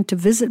mother came to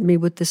visit me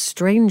with this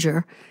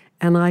stranger,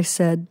 and I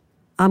said,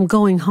 I'm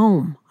going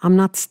home. I'm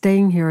not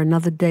staying here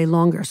another day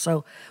longer,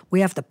 so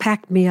we have to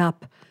pack me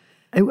up.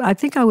 I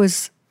think I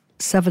was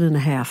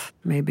 7.5,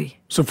 maybe.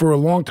 So for a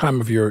long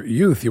time of your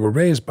youth, you were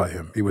raised by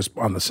him. He was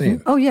on the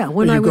scene. Oh, yeah.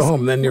 When you I go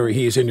home, then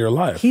he's in your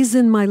life. He's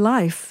in my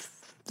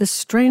life, this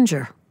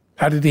stranger.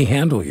 How did he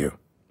handle you?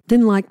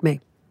 Didn't like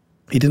me.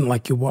 He didn't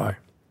like you. Why?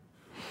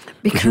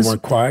 Because you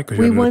weren't quiet?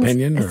 Because you had an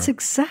opinion? That's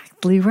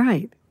exactly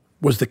right.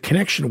 Was the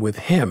connection with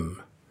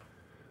him,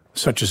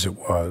 such as it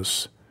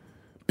was,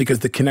 because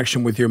the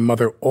connection with your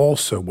mother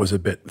also was a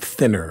bit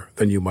thinner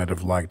than you might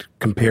have liked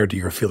compared to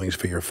your feelings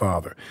for your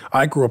father?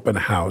 I grew up in a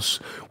house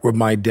where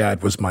my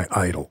dad was my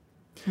idol.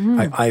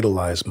 I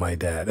idolized my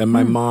dad. And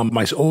my mom,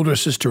 my older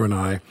sister and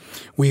I,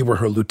 we were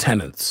her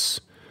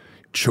lieutenants.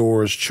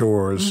 Chores.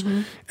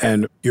 Mm-hmm.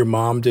 And your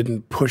mom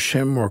didn't push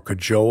him or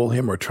cajole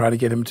him or try to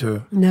get him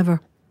to...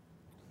 Never.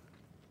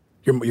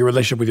 Your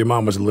relationship with your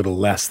mom was a little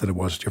less than it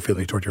was your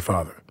feeling toward your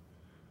father.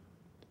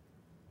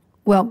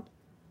 Well...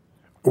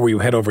 Or were you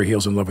head over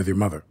heels in love with your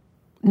mother?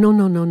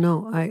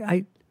 No.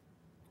 I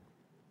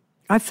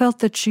felt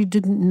that she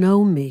didn't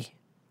know me.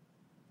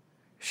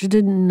 She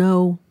didn't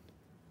know.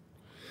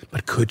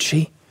 But could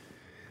she?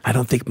 I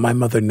don't think my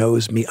mother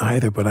knows me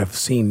either, but I've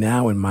seen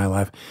now in my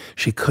life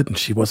she couldn't.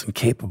 She wasn't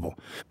capable.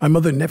 My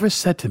mother never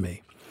said to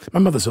me, my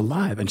mother's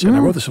alive, and I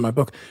wrote this in my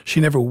book, she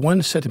never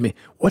once said to me,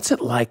 what's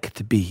it like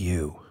to be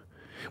you?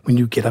 when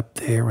you get up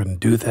there and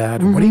do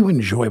that? And what do you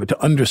enjoy? But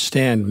to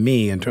understand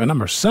me, and I'm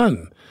her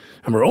son.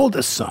 I'm her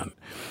oldest son.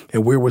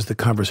 And where was the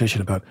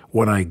conversation about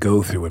what I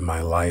go through in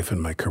my life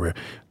and my career?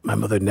 My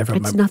mother never...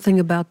 It's nothing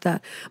about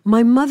that.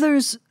 My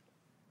mother's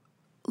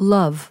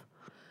love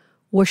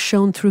was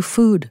shown through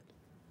food.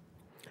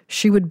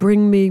 She would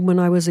bring me when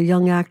I was a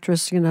young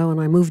actress, and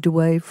I moved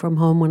away from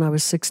home when I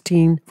was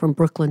 16, from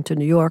Brooklyn to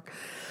New York.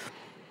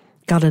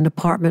 Got an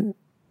apartment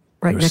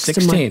right next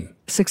 16. to my...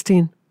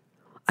 16.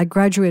 I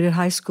graduated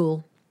high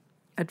school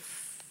at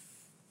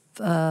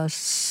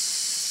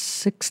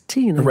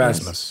 16.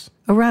 Erasmus.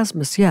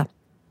 Erasmus, yeah.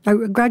 I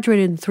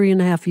graduated in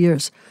 3.5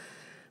 years.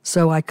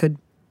 So I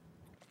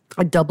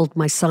doubled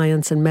my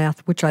science and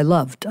math, which I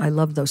loved. I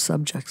loved those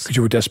subjects. Because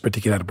you were desperate to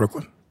get out of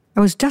Brooklyn? I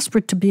was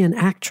desperate to be an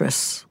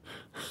actress.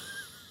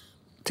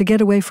 To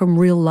get away from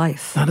real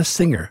life. Not a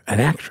singer,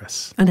 an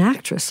actress. An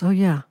actress, oh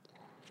yeah.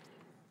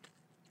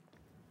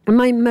 And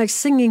my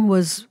singing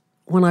was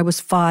when I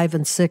was 5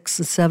 and 6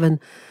 and 7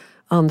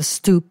 on the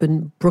stoop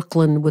in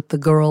Brooklyn with the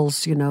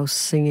girls,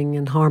 singing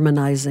and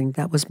harmonizing.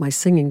 That was my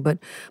singing. But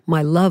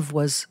my love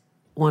was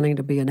wanting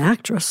to be an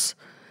actress.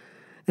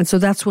 And so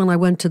that's when I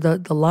went to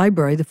the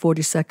library, the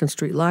 42nd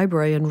Street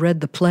Library, and read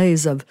the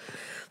plays of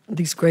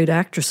these great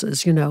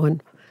actresses,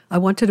 and I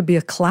wanted to be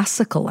a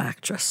classical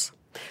actress.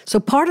 So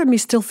part of me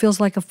still feels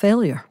like a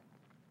failure.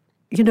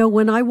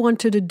 When I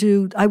wanted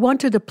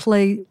to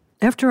play,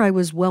 after I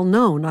was well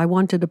known, I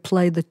wanted to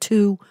play the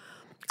two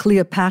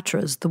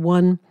Cleopatras, the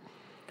one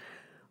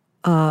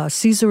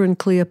Caesar and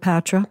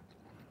Cleopatra,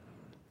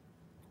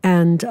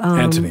 and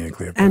Antony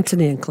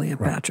and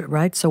Cleopatra.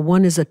 Right? So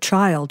one is a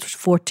child,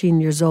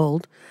 14 years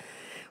old,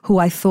 who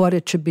I thought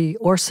it should be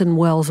Orson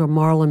Welles or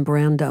Marlon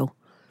Brando,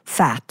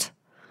 fat,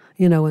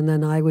 and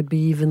then I would be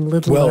even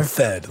littler.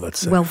 Well-fed, let's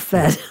say.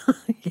 Well-fed,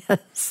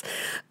 yes.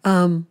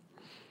 And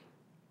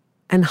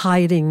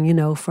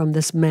hiding, from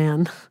this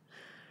man.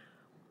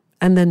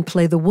 And then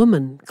play the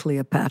woman,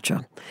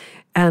 Cleopatra.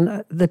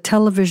 And the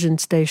television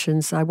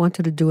stations, I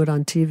wanted to do it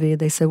on TV.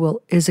 They said,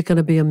 well, is it going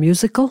to be a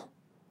musical?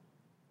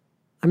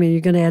 I mean,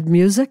 you're going to add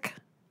music?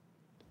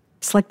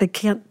 It's like they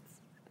can't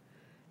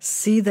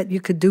see that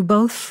you could do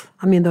both.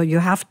 I mean, though you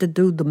have to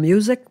do the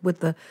music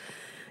with the,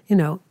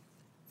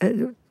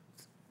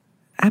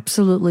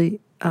 absolutely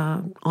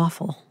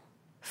awful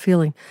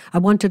feeling. I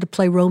wanted to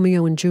play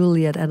Romeo and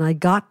Juliet, and I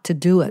got to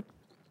do it,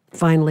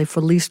 finally, for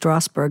Lee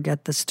Strasberg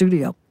at the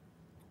studio.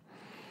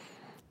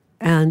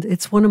 And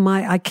it's one of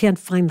I can't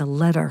find the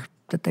letter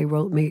that they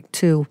wrote me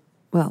to.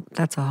 Well,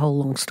 that's a whole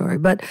long story.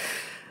 But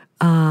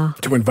to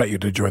invite you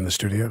to join the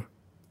studio?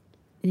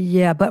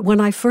 Yeah, but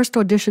when I first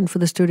auditioned for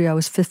the studio, I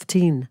was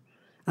 15.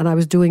 And I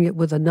was doing it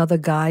with another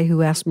guy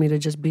who asked me to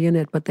just be in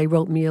it. But they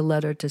wrote me a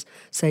letter to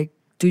say,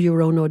 do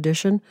your own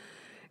audition.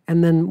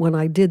 And then when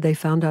I did, they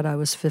found out I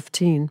was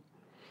 15.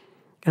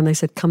 And they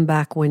said, come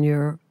back when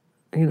you're,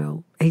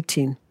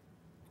 18.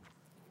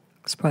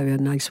 It's probably a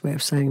nice way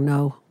of saying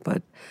no.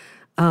 But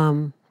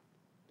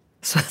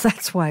so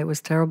that's why it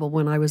was terrible.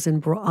 When I was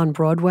on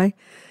Broadway,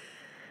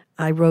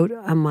 I wrote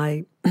on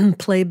my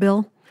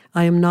playbill,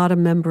 I am not a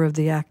member of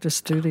the Actors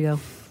Studio.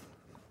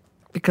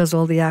 Because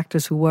all the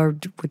actors who were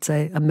would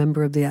say, a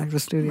member of the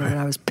Actors Studio, and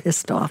I was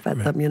pissed off at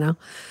them,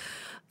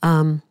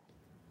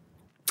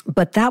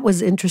 But that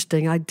was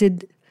interesting. I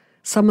did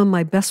some of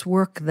my best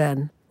work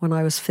then when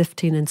I was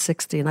 15 and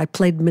 16. I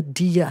played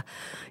Medea,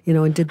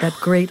 and did that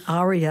great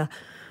aria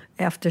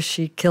after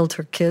she killed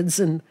her kids.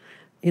 And,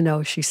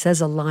 she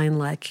says a line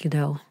like,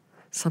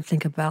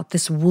 something about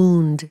this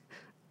wound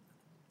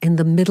in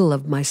the middle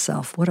of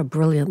myself. What a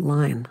brilliant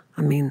line.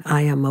 I mean,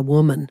 I am a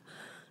woman,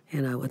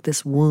 with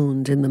this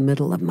wound in the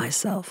middle of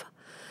myself.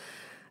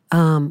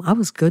 I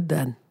was good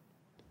then.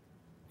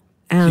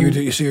 And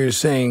so you're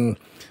saying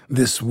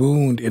this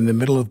wound in the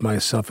middle of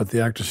myself at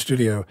the Actors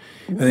Studio.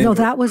 No,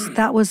 that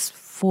was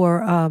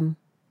for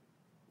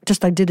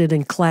I did it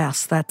in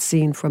class, that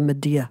scene from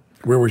Medea.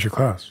 Where was your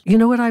class? You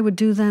know what I would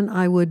do then?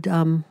 I would,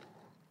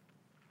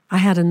 I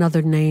had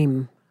another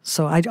name.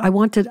 So I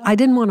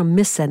didn't want to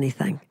miss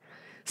anything.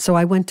 So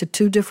I went to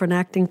 2 different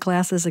acting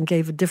classes and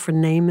gave a different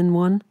name in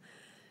one.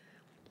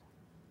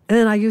 And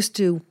then I used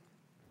to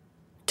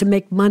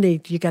make money,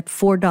 you got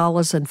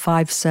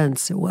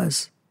 $4.05 it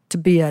was, to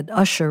be an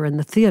usher in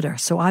the theater.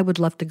 So I would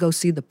love to go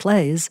see the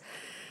plays,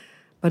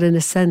 but in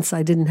a sense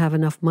I didn't have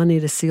enough money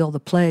to see all the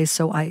plays,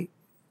 so I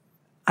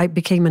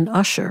became an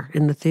usher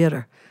in the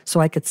theater so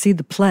I could see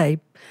the play.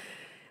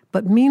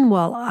 But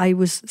meanwhile, I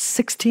was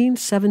 16,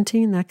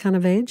 17, that kind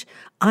of age.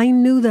 I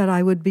knew that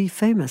I would be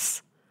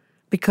famous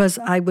because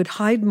I would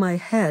hide my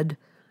head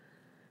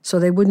so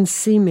they wouldn't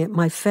see me,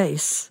 my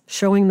face,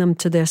 showing them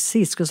to their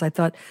seats, because I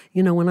thought,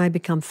 when I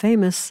become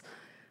famous,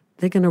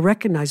 they're going to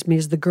recognize me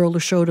as the girl who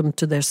showed them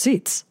to their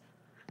seats.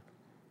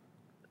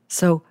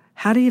 So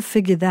how do you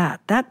figure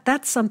that?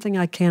 That's something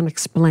I can't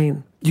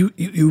explain. You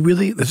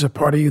really, there's a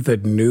part of you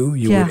that knew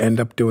you would end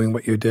up doing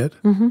what you did?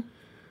 Mm-hmm.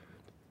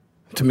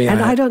 To me,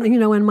 and I don't,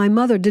 and my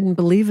mother didn't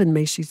believe in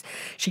me.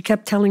 She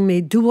kept telling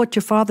me, do what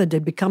your father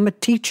did, become a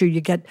teacher.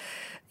 You get,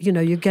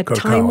 you get Go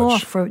to time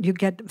college. off, you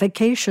get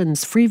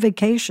vacations, free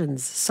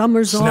vacations,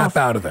 summers off. Snap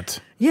out of it.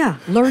 Yeah,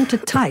 learn to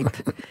type.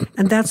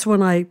 And that's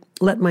when I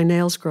let my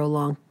nails grow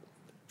long.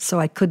 So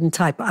I couldn't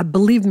type.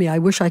 Believe me, I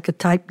wish I could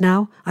type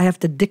now. I have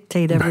to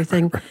dictate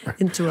everything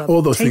into a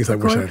All those tape things I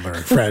wish recorder. I'd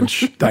learned.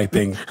 French,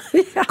 typing,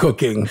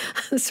 cooking.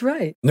 That's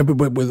right. No,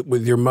 but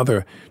with your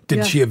mother, did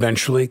Yeah. she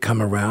eventually come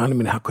around? I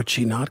mean, how could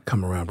she not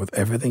come around with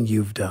everything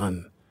you've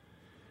done?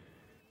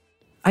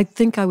 I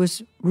think I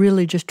was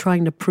really just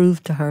trying to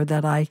prove to her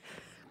that I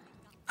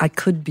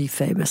could be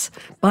famous.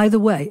 By the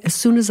way, as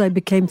soon as I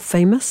became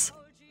famous,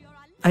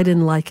 I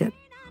didn't like it.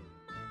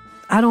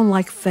 I don't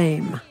like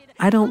fame.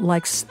 I don't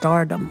like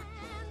stardom.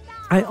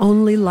 I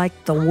only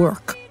like the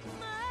work,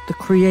 the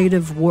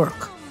creative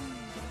work.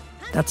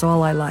 That's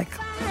all I like.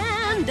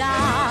 And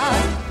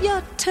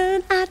your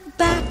turn at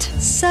bat,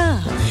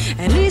 sir.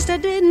 At least I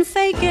didn't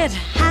fake it,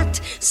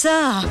 hat,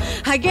 sir.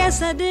 I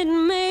guess I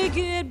didn't make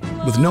it.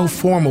 With no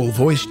formal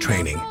voice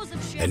training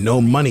and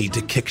no money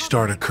to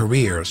kickstart a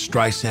career,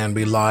 Streisand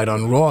relied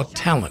on raw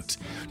talent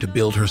to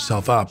build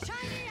herself up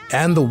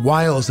and the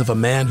wiles of a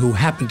man who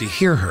happened to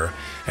hear her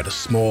at a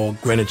small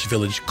Greenwich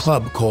Village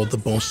club called the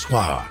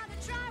Bonsoir.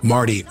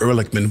 Marty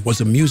Ehrlichman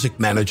was a music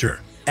manager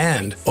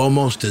and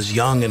almost as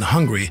young and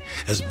hungry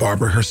as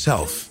Barbra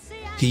herself.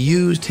 He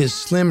used his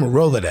slim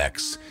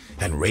Rolodex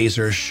and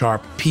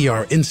razor-sharp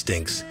PR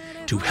instincts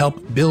to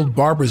help build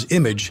Barbra's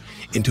image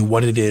into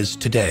what it is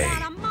today.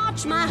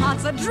 March, my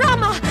heart's a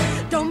drummer.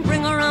 Don't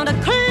bring around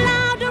a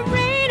cloud to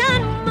rain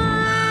on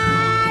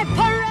my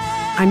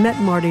parade. I met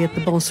Marty at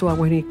the Bonsoir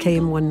when he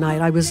came one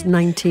night. I was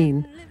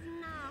 19.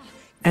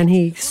 And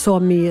he saw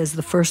me as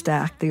the first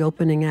act, the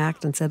opening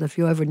act, and said, if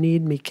you ever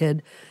need me,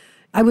 kid.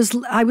 I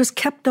was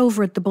kept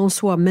over at the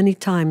Bonsoir many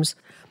times,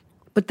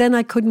 but then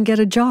I couldn't get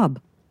a job.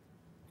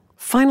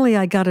 Finally,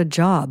 I got a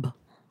job.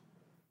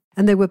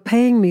 And they were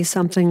paying me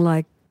something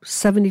like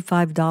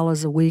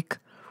 $75 a week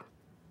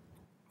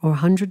or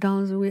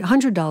 $100 a week,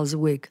 $100 a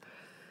week.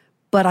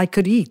 But I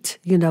could eat,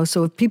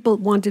 so if people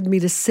wanted me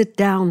to sit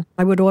down,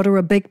 I would order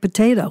a baked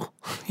potato,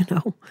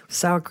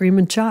 sour cream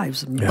and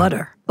chives and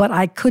butter. But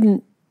I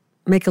couldn't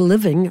make a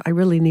living. I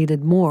really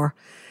needed more.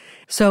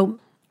 So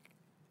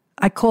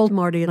I called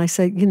Marty and I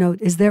said,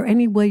 is there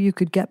any way you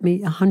could get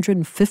me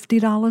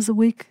 $150 a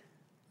week?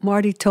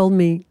 Marty told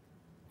me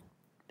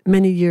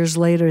many years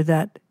later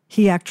that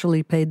he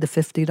actually paid the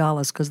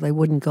 $50 because they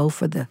wouldn't go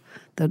for the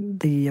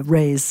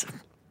raise.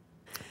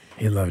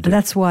 He loved And you.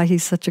 that's why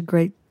he's such a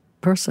great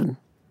person.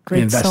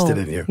 Great invested soul.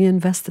 in you. He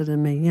invested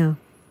in me, yeah.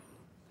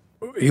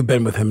 You've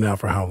been with him now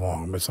for how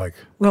long? It's like,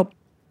 Well,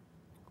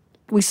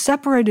 we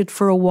separated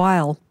for a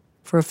while,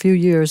 for a few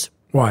years.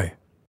 why?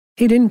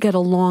 He didn't get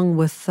along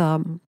with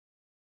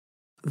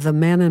the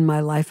man in my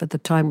life at the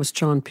time was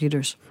John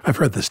Peters. I've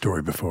heard this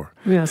story before.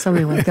 Yeah,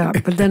 something like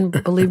that. But then,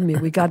 believe me,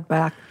 we got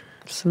back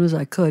as soon as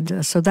I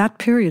could. So that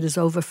period is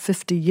over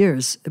 50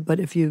 years. But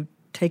if you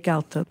take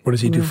out the... What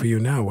does he do for you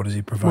now? What does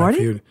he provide Marty?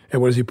 for you?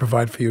 And what does he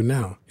provide for you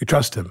now? You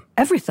trust him?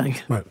 Everything.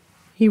 What?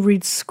 He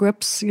reads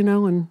scripts,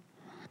 and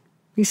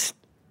he's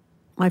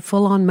my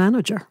full-on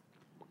manager.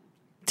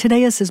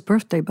 Today is his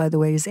birthday, by the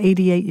way. He's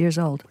 88 years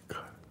old.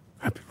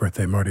 Happy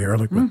birthday, Marty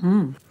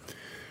Ehrlichman.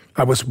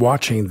 I was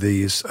watching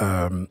these,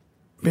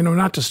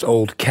 not just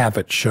old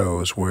Cavett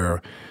shows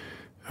where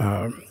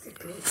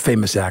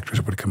famous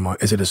actors would come on.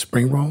 Is it a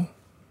spring roll?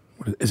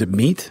 Is it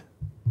meat?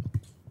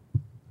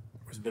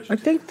 I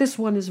think this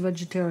one is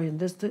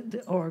vegetarian.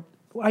 Or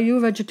are you a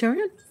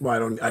vegetarian?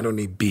 Well, I don't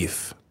need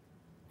beef.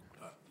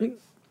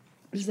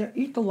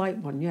 Eat the light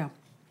one, yeah.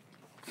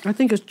 I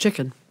think it's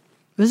chicken.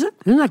 Is it?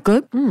 Isn't that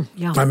good?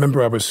 Yeah. I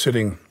remember I was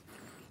sitting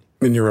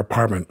in your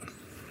apartment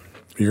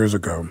years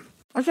ago,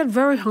 I get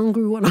very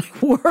hungry when I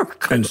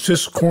work. and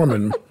Sis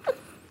Corman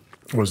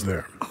was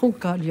there. Oh,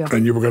 God, yeah.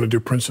 And you were going to do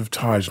Prince of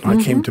Tides, and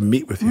I came to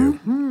meet with you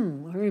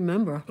I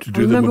remember. to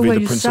do the movie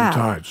The Prince of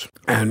Tides.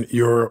 And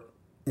your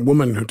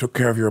woman who took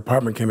care of your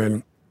apartment came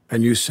in,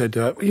 and you said,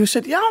 yeah,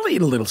 I'll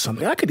eat a little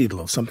something. I could eat a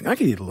little something.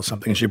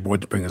 And she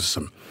would bring us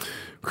some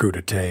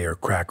crudité or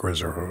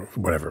crackers or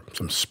whatever,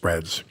 some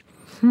spreads.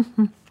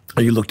 And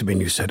you looked at me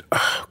and you said,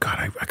 oh, God,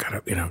 I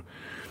got to,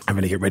 I'm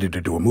going to get ready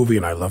to do a movie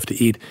and I love to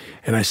eat.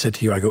 And I said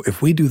to you, I go,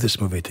 if we do this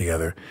movie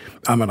together,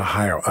 I'm going to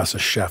hire us a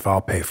chef.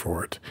 I'll pay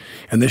for it.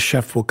 And this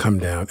chef will come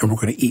down and we're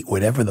going to eat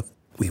whatever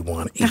we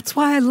want to eat. That's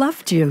why I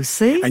loved you,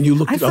 see? And you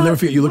looked, I'll never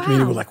forget, you looked at me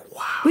and you were wow, like,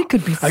 wow. We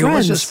could be I go, let's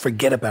friends. just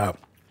forget about,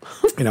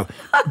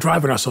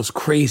 driving ourselves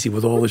crazy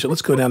with all this shit.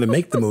 Let's go down and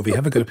make the movie.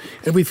 Have a good,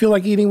 if we feel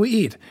like eating, we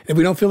eat. If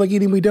we don't feel like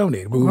eating, we don't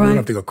eat. We don't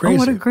have to go crazy. Oh,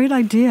 what a great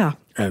idea.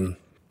 And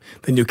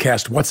then you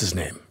cast, what's his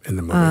name in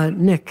the movie?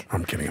 Nick.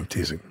 I'm kidding, I'm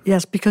teasing.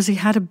 Yes, because he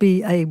had to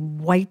be a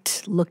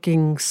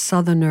white-looking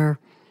Southerner.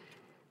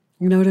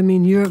 You know what I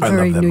mean? You're I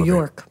very love that New movie.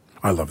 York.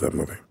 I love that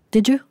movie.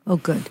 Did you? Oh,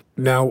 good.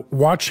 Now,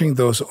 watching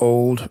those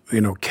old,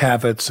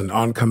 Cavetts and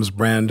On Comes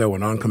Brando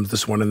and On Comes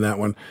this one and that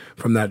one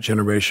from that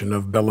generation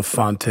of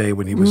Belafonte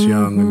when he was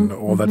young and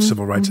all that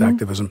civil rights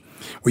activism,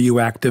 were you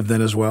active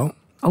then as well?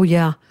 Oh,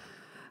 yeah.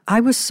 I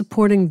was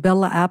supporting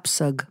Bella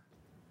Abzug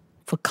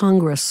for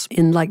Congress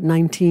in like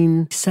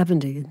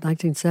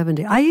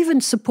 1970. I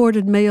even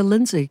supported Mayor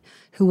Lindsay,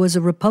 who was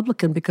a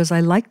Republican, because I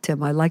liked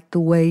him. I liked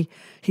the way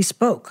he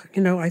spoke.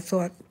 I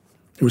thought...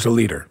 He was a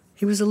leader.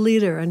 He was a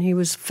leader, and he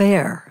was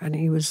fair, and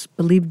he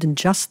believed in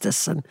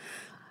justice, and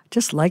I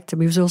just liked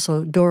him. He was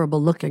also adorable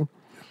looking.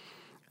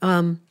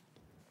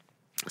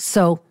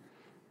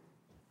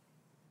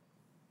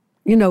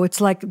 It's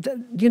like,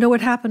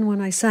 what happened when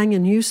I sang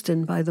in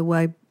Houston, by the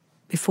way,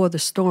 before the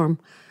storm?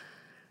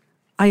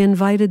 I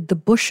invited the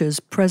Bushes,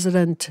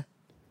 President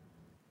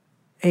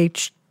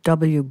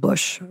H.W.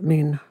 Bush,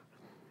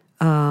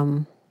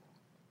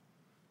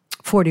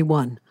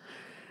 41,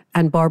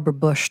 and Barbra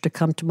Bush to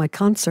come to my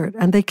concert,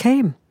 and they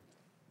came.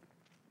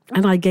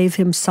 And I gave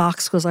him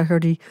socks because I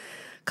heard he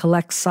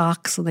collects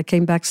socks, and they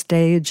came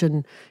backstage,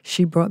 and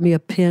she brought me a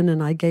pin,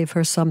 and I gave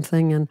her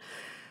something, and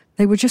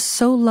they were just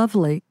so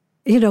lovely.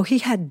 He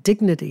had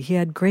dignity. He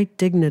had great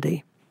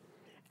dignity.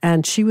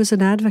 And she was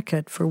an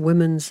advocate for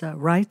women's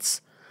rights.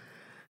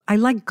 I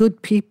like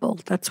good people.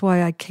 That's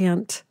why I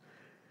can't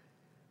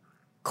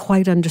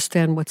quite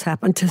understand what's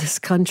happened to this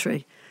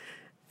country.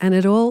 And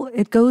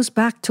it goes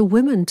back to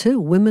women, too,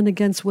 women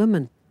against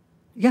women.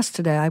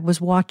 Yesterday, I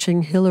was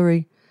watching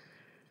Hillary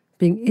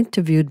being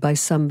interviewed by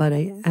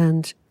somebody,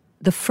 and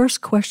the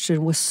first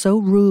question was so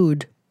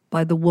rude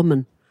by the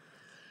woman.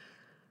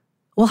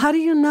 Well, how do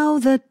you know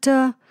that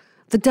the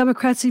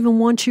Democrats even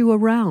want you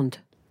around?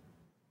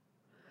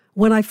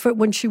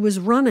 When she was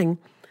running,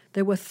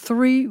 there were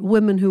 3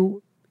 women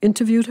who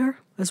interviewed her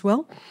as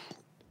well.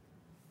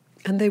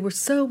 And they were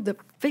the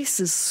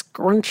faces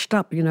scrunched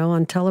up,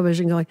 on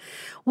television going,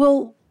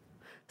 well,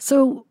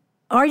 so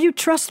are you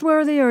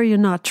trustworthy or are you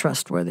not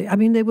trustworthy?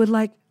 They were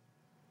like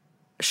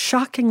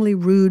shockingly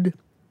rude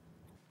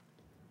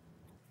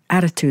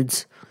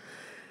attitudes.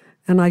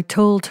 And I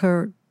told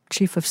her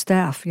chief of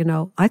staff,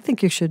 I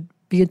think you should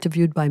be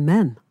interviewed by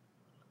men.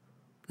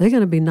 They're going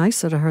to be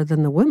nicer to her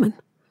than the women.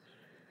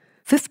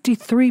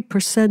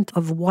 53%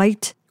 of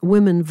white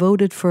women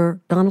voted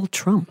for Donald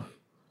Trump.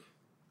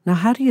 Now,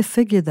 how do you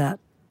figure that?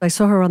 I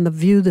saw her on The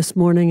View this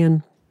morning,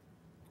 and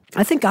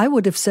I think I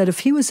would have said, if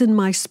he was in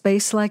my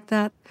space like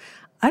that,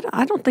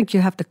 I don't think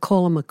you have to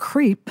call him a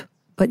creep,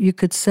 but you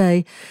could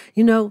say,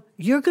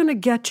 you're going to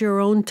get your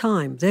own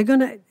time. They're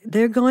going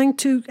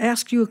to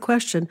ask you a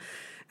question,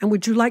 and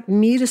would you like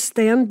me to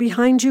stand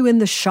behind you in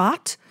the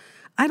shot?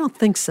 I don't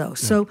think so. Yeah.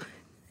 So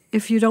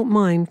if you don't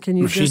mind, can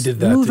you move out of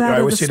the space? I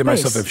always say to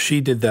myself, if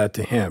she did that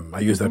to him, I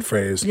use that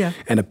phrase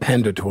and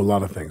append it to a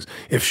lot of things.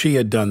 If she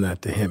had done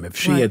that to him, if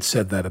she had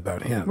said that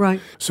about him.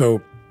 Right.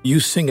 So you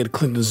sing at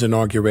Clinton's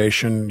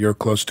inauguration. You're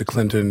close to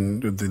Clinton,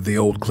 the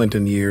old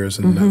Clinton years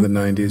in the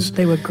 90s.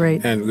 They were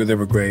great. And they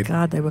were great.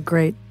 God, they were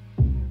great.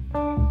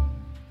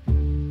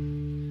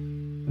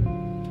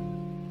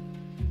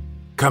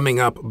 Coming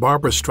up,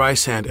 Barbra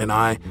Streisand and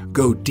I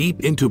go deep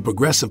into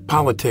progressive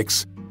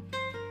politics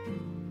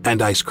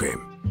and ice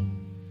cream.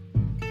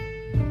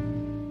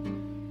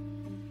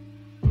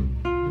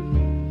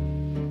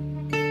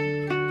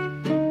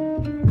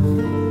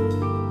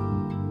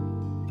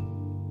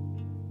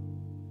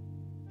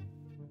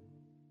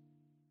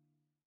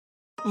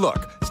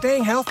 Look,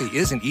 staying healthy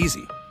isn't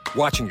easy.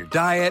 Watching your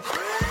diet,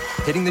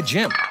 hitting the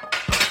gym,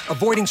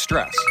 avoiding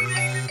stress.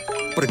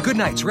 But a good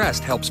night's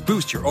rest helps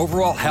boost your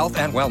overall health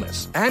and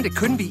wellness. And it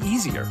couldn't be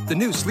easier. The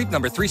new Sleep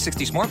Number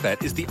 360 Smart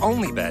Bed is the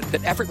only bed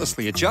that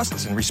effortlessly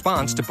adjusts and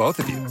responds to both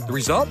of you. The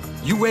result?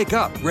 You wake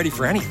up ready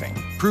for anything.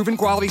 Proven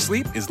quality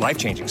sleep is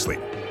life-changing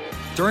sleep.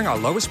 During our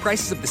lowest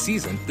prices of the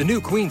season, the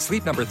new Queen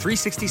Sleep Number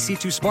 360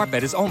 C2 Smart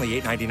Bed is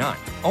only $8.99.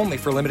 Only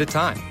for a limited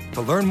time.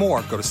 To learn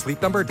more, go to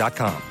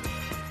sleepnumber.com.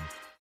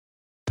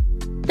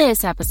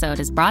 This episode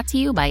is brought to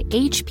you by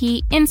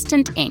HP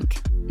Instant Ink.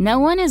 No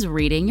one is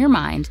reading your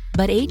mind,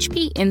 but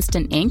HP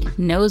Instant Ink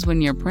knows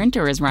when your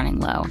printer is running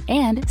low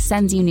and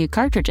sends you new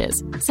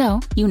cartridges,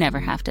 so you never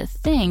have to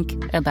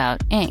think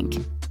about ink.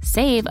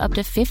 Save up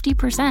to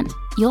 50%.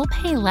 You'll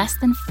pay less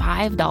than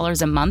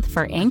 $5 a month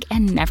for ink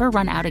and never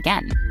run out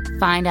again.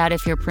 Find out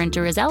if your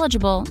printer is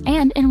eligible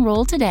and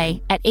enroll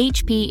today at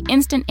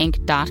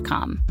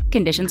hpinstantink.com.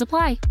 Conditions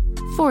apply.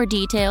 For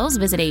details,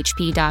 visit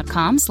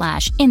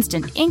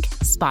hp.com/instantink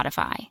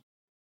Spotify.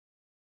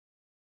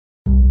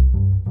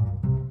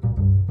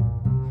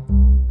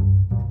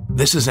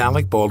 This is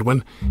Alec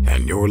Baldwin,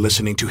 and you're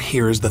listening to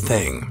Here's the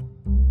Thing.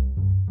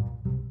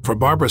 For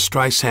Barbra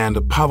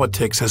Streisand,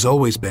 politics has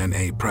always been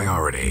a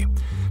priority.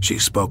 She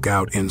spoke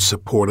out in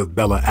support of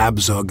Bella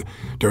Abzug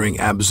during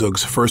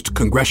Abzug's first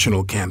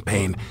congressional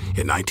campaign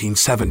in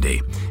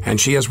 1970,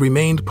 and she has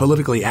remained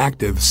politically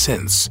active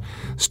since.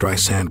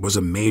 Streisand was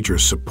a major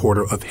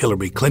supporter of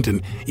Hillary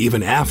Clinton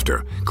even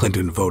after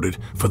Clinton voted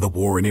for the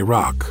war in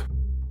Iraq.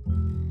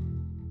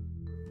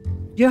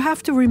 You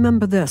have to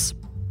remember this,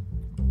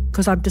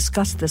 because I've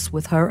discussed this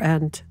with her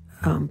and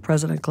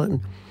President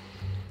Clinton.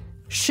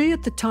 She,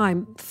 at the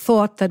time,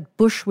 thought that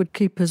Bush would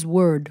keep his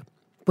word,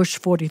 Bush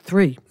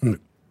 43.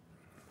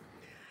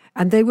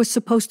 And they were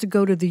supposed to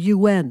go to the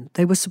UN.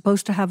 They were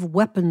supposed to have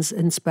weapons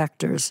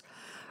inspectors.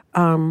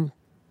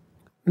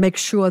 make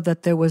sure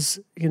that there was,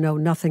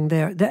 nothing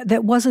there.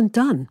 That wasn't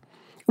done.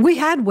 We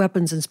had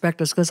weapons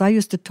inspectors because I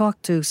used to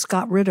talk to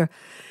Scott Ritter,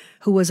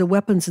 who was a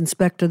weapons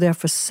inspector there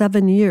for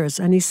 7 years,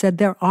 and he said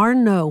there are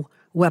no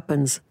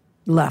weapons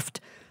left.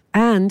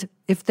 And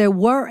if there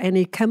were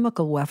any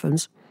chemical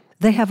weapons,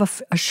 they have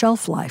a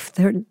shelf life.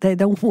 They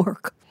don't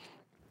work.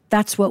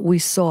 That's what we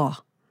saw.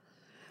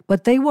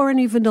 But they weren't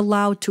even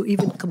allowed to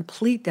even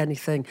complete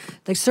anything.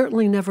 They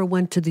certainly never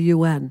went to the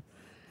UN.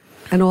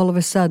 And all of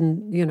a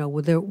sudden,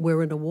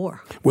 we're in a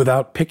war.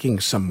 Without picking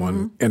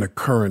someone in a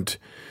current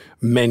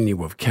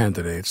menu of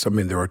candidates, I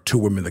mean, there are two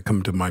women that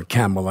come to mind.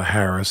 Kamala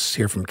Harris,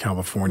 here from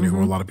California,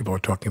 who a lot of people are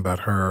talking about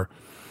her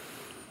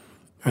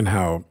and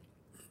how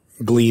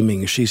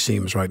gleaming she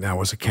seems right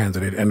now as a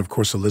candidate. And, of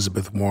course,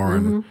 Elizabeth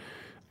Warren.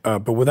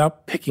 But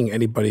without picking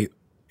anybody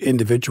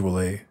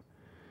individually,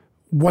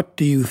 what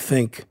do you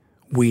think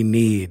we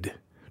need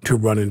to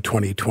run in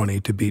 2020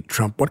 to beat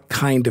Trump? What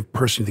kind of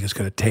person do you think it's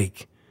going to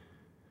take?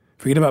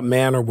 Forget about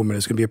man or woman.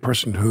 It's going to be a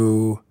person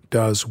who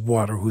does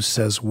what or who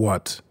says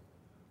what?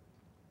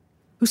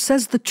 Who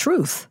says the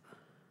truth.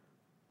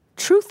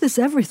 Truth is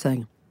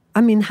everything.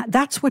 I mean,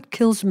 that's what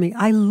kills me.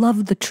 I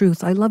love the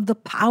truth. I love the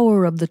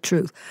power of the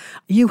truth.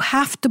 You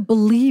have to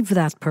believe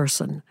that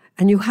person,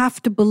 and you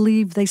have to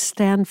believe they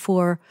stand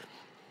for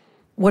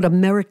what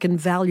American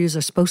values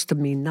are supposed to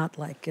mean, not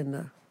like in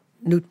the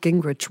Newt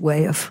Gingrich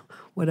way of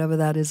whatever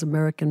that is,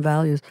 American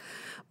values,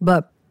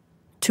 but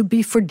to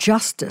be for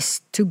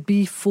justice, to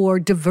be for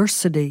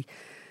diversity,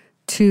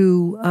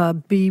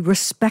 to be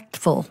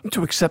respectful.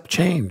 To accept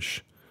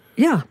change.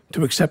 Yeah.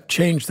 To accept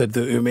change that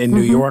in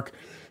New York,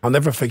 I'll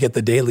never forget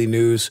the Daily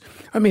News.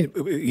 I mean,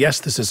 yes,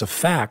 this is a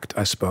fact,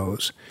 I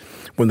suppose.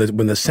 When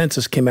the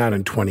census came out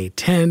in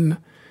 2010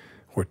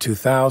 or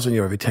 2000,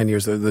 every 10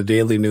 years, the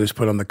Daily News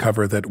put on the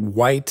cover that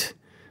white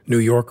New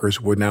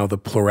Yorkers were now the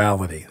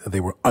plurality, that they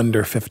were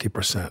under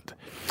 50%,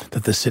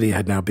 that the city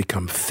had now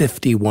become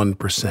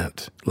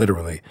 51%,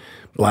 literally,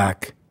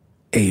 Black,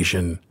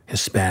 Asian,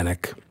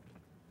 Hispanic,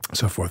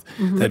 so forth,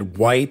 that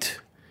white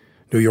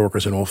New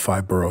Yorkers in all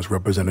 5 boroughs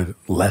represented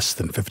less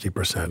than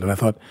 50%. And I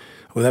thought,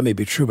 well, that may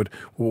be true, but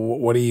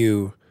what are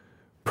you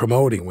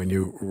promoting when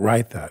you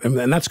write that?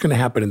 And that's going to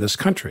happen in this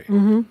country.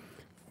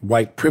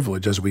 White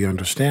privilege, as we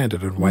understand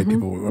it, and white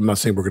people, I'm not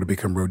saying we're going to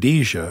become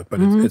Rhodesia, but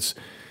it's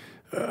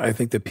I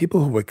think that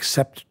people who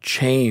accept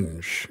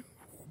change,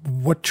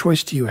 what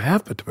choice do you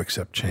have but to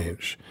accept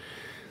change?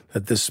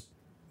 That this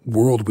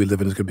world we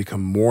live in is going to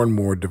become more and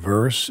more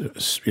diverse,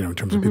 in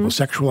terms of people's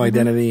sexual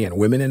identity and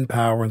women in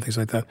power and things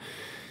like that.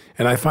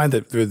 And I find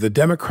that the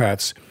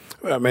Democrats,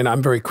 I mean,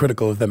 I'm very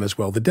critical of them as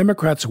well. The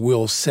Democrats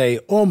will say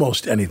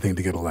almost anything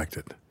to get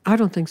elected. I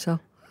don't think so.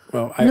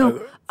 Well,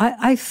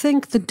 I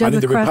think the Democrats... I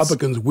think the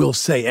Republicans will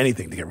say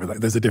anything to get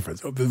elected. There's a difference.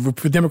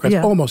 For Democrats,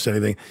 almost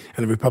anything,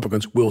 and the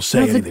Republicans will say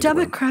anything. The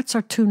Democrats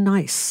are too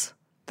nice.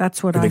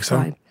 That's what I think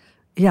find. So?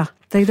 Yeah,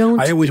 they don't...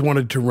 I always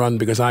wanted to run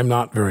because I'm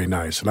not very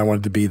nice, and I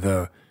wanted to be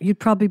the... You'd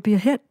probably be a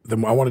hit. I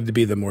wanted to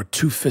be the more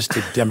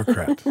two-fisted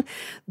Democrat.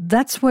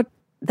 That's what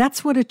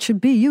it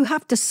should be. You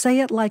have to say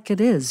it like it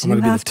is. I'm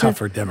going to be the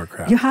tougher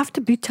Democrat. You have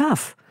to be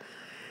tough.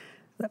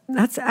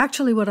 That's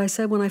actually what I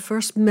said when I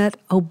first met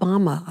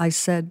Obama. I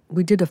said,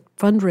 we did a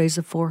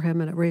fundraiser for him,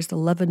 and it raised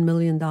 $11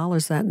 million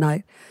that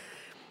night.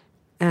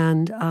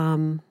 And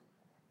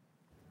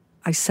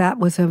I sat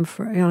with him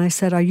and I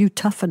said, are you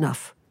tough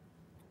enough?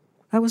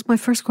 That was my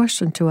first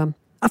question to him.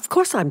 Of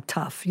course I'm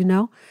tough,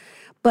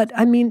 But,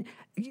 I mean,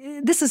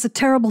 this is a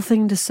terrible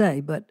thing to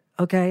say, but,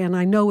 okay, and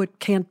I know it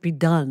can't be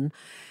done.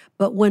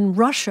 But when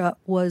Russia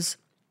was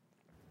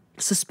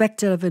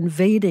suspected of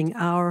invading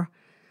our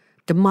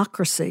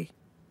democracy,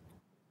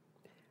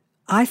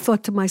 I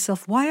thought to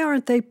myself, why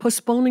aren't they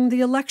postponing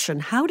the election?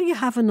 How do you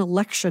have an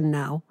election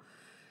now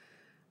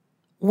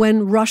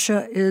when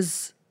Russia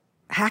is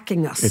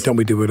hacking us? Don't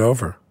we do it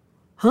over?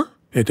 Huh?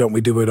 Don't we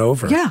do it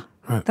over? Yeah,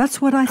 right.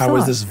 That's what I thought. How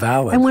is this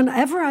valid? And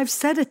whenever I've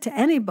said it to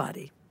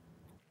anybody,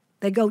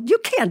 they go, you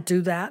can't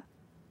do that.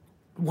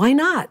 Why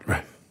not?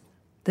 Right.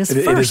 It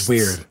is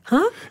weird.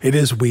 Huh? It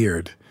is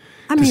weird.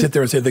 To sit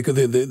there and say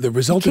the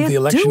result of the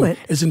election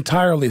is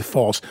entirely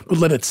false, but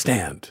let it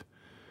stand.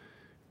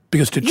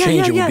 Because to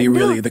change it would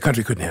be the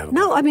country couldn't handle it.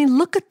 No, I mean,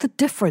 look at the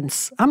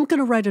difference. I'm going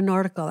to write an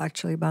article,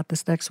 actually, about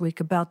this next week,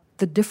 about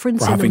the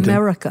difference in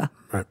America.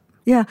 Right.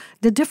 Yeah,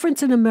 the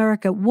difference in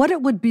America, what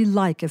it would be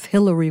like if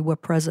Hillary were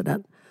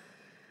president.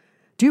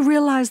 Do you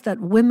realize that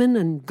women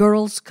and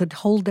girls could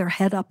hold their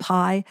head up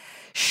high?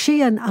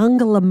 She and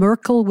Angela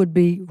Merkel would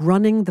be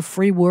running the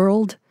free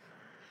world.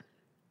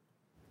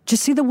 Did you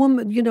see the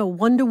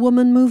Wonder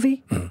Woman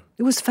movie?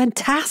 It was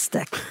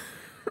fantastic.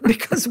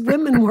 Because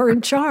women were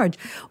in charge.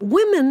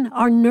 Women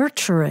are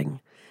nurturing,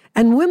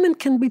 and women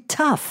can be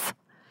tough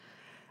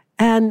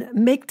and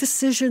make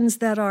decisions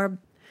that are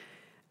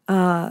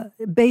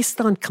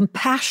based on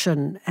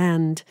compassion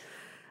and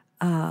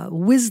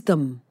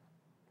wisdom.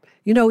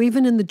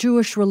 Even in the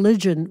Jewish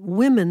religion,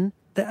 women,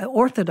 the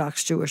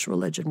Orthodox Jewish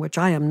religion, which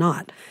I am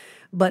not,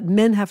 but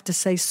men have to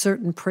say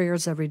certain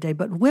prayers every day.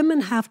 But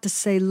women have to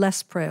say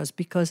less prayers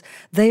because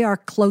they are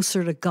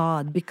closer to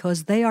God,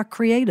 because they are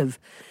creative.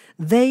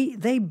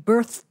 They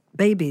birth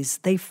babies.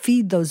 They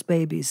feed those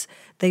babies.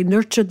 They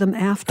nurture them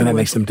afterwards. And that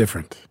makes them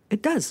different.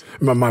 It does.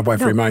 My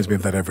wife reminds me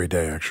of that every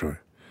day, actually.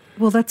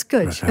 Well, that's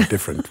good. That's how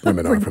different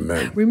women are from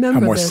men. Remember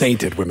how more this.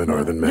 sainted women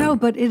are than men. No,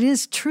 but it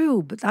is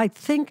true. But I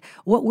think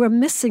what we're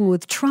missing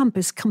with Trump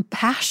is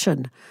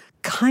compassion,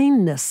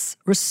 kindness,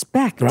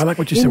 respect. Well, I like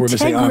what you said. We're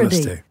missing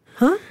honesty.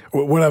 Huh?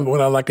 What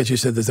I like what you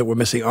said is that we're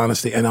missing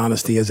honesty, and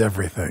honesty is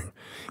everything.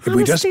 If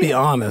we just be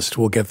honest,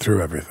 we'll get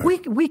through everything.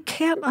 We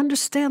can't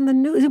understand the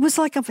news. It was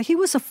like he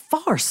was a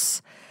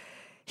farce.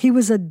 He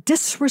was a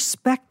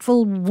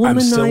disrespectful womanizer. I'm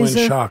still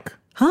in shock.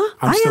 Huh?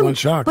 I'm still in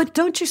shock. But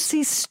don't you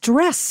see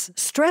stress?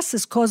 Stress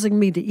is causing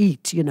me to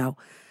eat,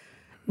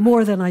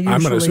 more than I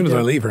usually do. As soon as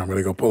I leave here, I'm going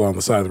to go pull on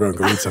the side of the road and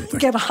go eat something.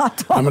 Get a hot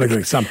dog. I'm going to go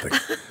eat something.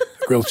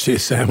 A grilled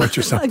cheese sandwich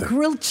or something. A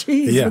grilled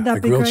cheese. Yeah, would that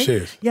a be grilled great?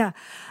 cheese. Yeah.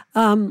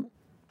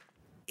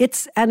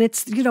 It's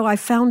I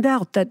found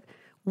out that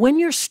when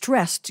you're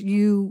stressed,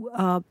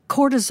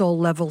 cortisol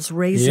levels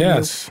raise in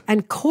you.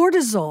 And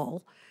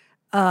cortisol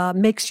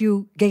makes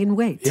you gain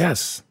weight.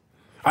 Yes.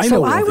 I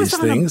know all these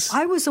things.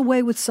 I was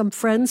away with some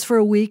friends for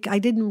a week. I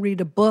didn't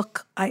read a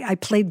book. I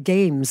played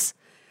games,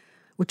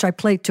 which I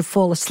played to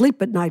fall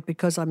asleep at night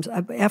because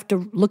after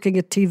looking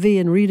at TV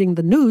and reading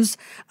the news,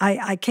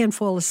 I can't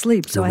fall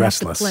asleep. So You're I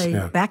restless, have to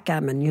play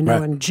backgammon,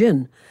 right. and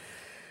gin.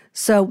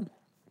 So,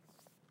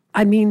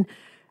 I mean,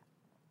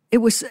 it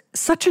was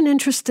such an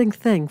interesting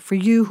thing for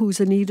you who's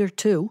an eater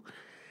too.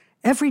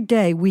 Every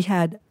day we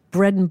had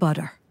bread and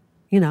butter,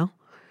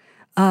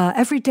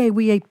 every day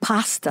we ate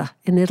pasta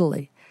in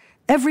Italy.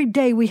 Every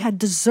day we had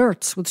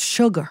desserts with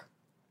sugar.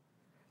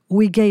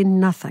 We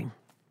gained nothing.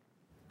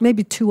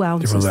 Maybe 2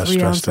 ounces, You were less 3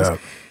 stressed ounces. out.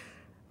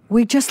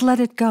 We just let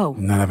it go.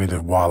 Not having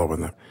to wallow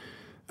in them.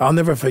 I'll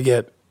never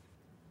forget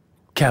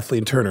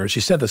Kathleen Turner.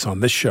 She said this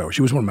on this show.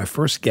 She was one of my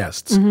first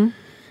guests. Mm-hmm.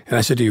 And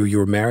I said to you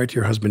were married to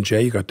your husband,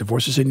 Jay. You got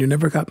divorced. She said, you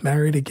never got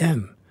married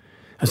again.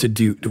 I said,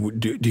 do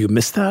you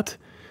miss that?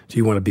 Do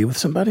you want to be with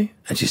somebody?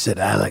 And she said,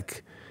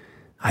 Alec,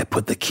 I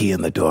put the key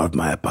in the door of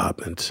my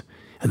apartment.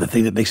 And the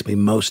thing that makes me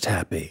most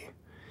happy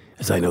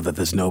is I know that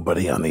there's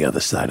nobody on the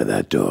other side of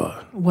that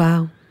door.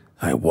 Wow.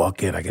 I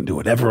walk in, I can do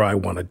whatever I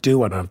want to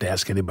do. I don't have to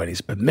ask anybody's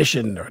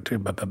permission or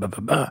blah, blah, blah, blah,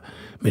 blah. I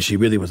mean, she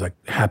really was like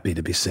happy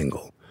to be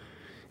single.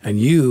 And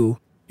you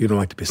don't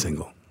like to be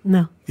single.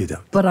 No. You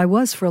don't. But I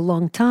was for a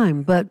long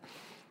time. But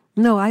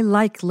no, I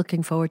like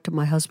looking forward to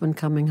my husband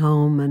coming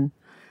home and,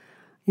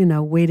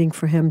 waiting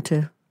for him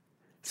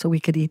so we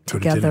could eat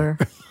together.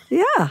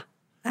 Yeah,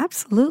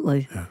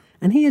 absolutely. Yeah.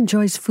 And he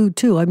enjoys food,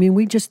 too. I mean,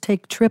 we just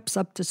take trips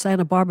up to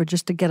Santa Barbara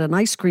just to get an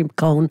ice cream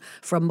cone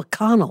from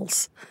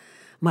McConnell's.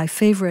 My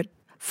favorite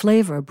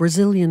flavor,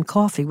 Brazilian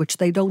coffee, which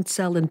they don't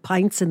sell in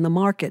pints in the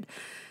market.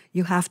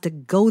 You have to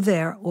go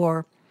there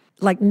or,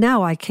 like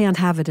now I can't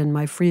have it in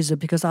my freezer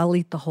because I'll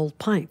eat the whole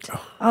pint.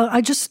 Oh.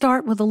 I just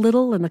start with a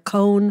little and a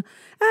cone,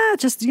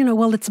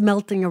 while it's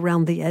melting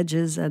around the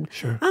edges. And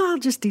sure. I'll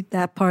just eat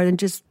that part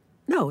and it's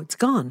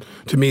gone.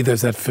 To me,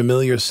 there's that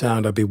familiar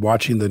sound. I'll be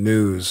watching the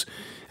news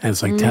and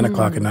it's like 10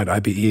 o'clock at night.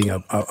 I'd be eating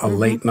a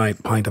late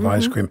night pint of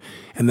ice cream.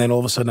 And then all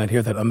of a sudden I'd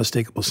hear that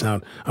unmistakable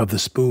sound of the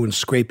spoon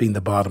scraping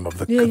the bottom of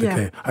the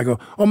cake. I go,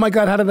 oh my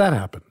God, how did that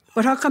happen?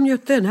 But how come you're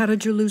thin? How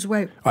did you lose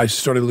weight? I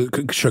started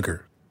losing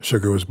sugar.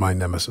 Sugar was my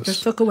nemesis.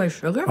 Just took away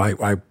sugar?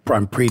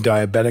 I'm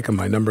pre-diabetic and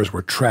my numbers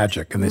were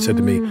tragic. And they said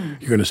to me,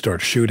 you're going to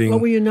start shooting.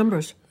 What were your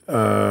numbers?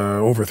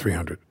 Over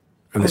 300.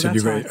 And they said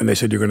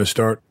you're going to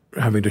start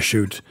having to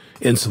shoot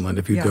insulin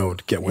if you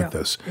don't get with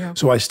this. Yeah.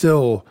 So I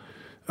still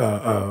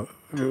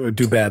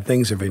do bad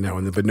things every now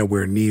and then, but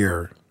nowhere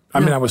near. I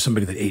mean, I was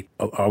somebody that ate.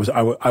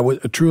 I was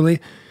truly.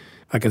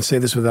 I can say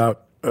this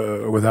without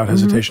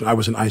hesitation. I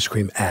was an ice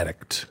cream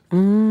addict.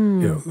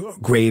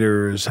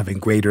 Graters, having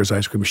Graters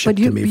ice cream shipped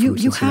to me from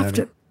Cincinnati. You have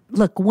to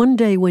look. One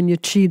day when you're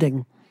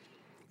cheating,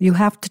 you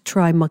have to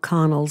try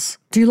McConnell's.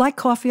 Do you like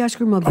coffee ice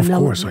cream or vanilla?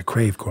 Of course, I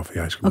crave coffee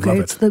ice cream. Okay, Love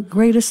it's it. the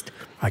greatest.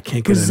 I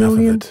can't get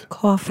Brazilian enough of it.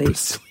 Coffee.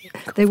 Brazilian.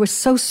 They were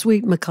so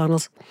sweet,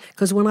 McConnell's,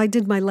 because when I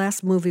did my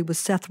last movie with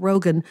Seth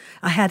Rogen,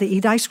 I had to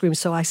eat ice cream.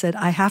 So I said,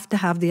 I have to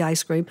have the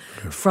ice cream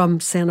from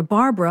Santa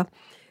Barbara.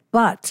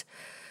 But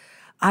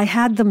I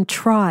had them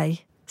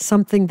try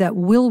something that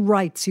Will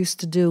Wrights used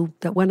to do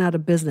that went out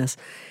of business.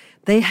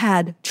 They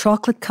had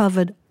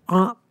chocolate-covered,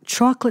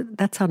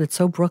 that sounded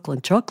so Brooklyn,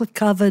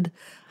 chocolate-covered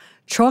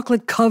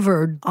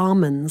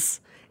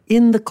almonds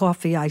in the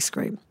coffee ice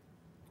cream.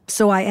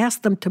 So I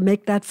asked them to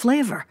make that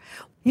flavor.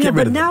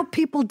 But now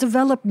people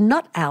develop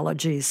nut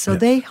allergies, so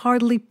they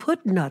hardly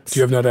put nuts.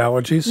 Do you have nut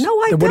allergies? No,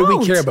 I don't. don't. What do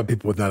we care about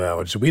people with nut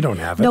allergies? We don't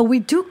have it. No, we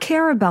do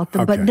care about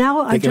them, but now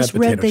I just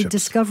read they chips.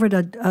 discovered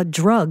a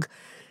drug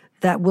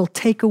that will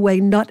take away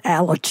nut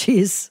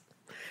allergies.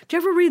 Do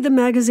you ever read the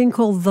magazine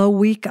called The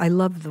Week? I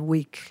love The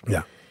Week.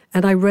 Yeah.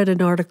 And I read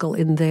an article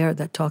in there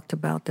that talked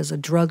about there's a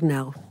drug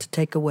now to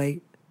take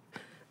away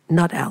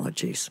nut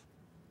allergies.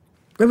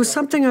 There was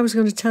something I was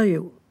going to tell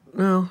you.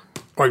 No.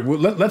 All right, well,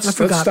 let's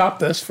stop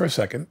this for a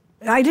second.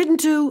 I didn't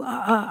do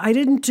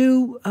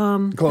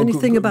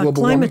anything about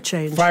climate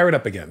change. Fire it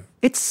up again.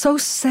 It's so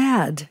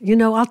sad.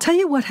 I'll tell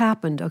you what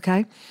happened,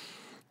 okay?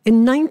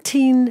 In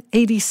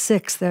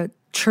 1986,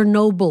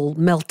 Chernobyl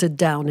melted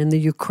down in the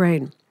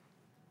Ukraine.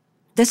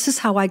 This is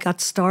how I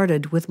got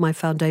started with my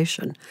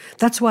foundation.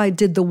 That's why I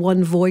did the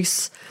One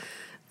Voice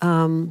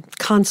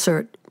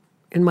concert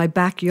in my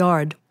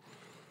backyard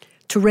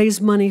to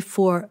raise money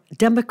for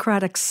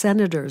Democratic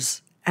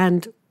senators,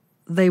 and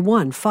they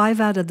won. 5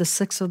 out of the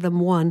 6 of them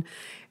won,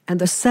 and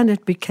the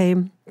Senate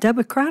became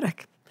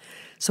Democratic.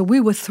 So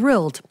we were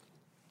thrilled,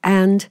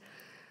 and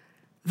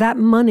that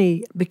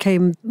money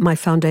became my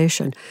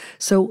foundation.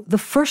 So the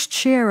first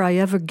chair I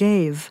ever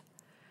gave,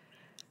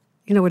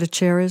 you know what a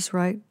chair is,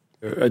 right?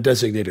 A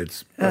designated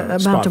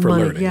amount spot of for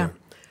money, learning. yeah.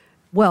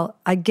 Well,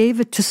 I gave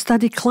it to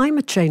study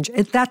climate change.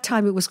 At that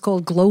time, it was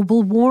called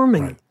global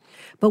warming. Right.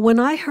 But when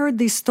I heard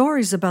these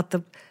stories about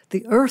the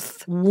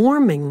earth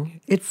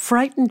warming, it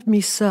frightened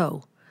me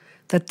so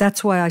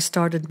that's why I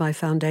started my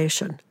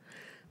foundation.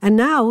 And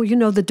now,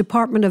 the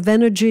Department of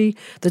Energy,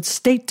 the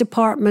State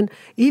Department,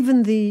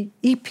 even the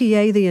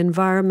EPA, the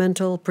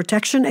Environmental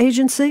Protection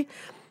Agency,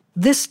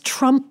 this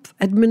Trump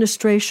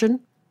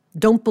administration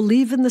don't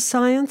believe in the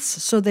science,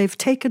 so they've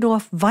taken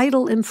off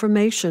vital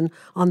information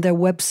on their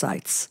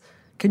websites.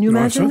 Can you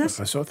imagine this?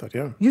 I saw that,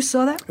 yeah. You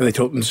saw that? And they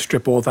told them to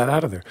strip all that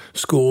out of there.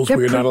 Schools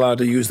where you're not allowed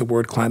to use the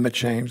word climate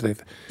change. They're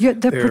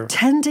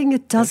pretending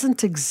it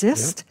doesn't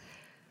exist. Yeah.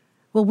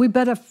 Well, we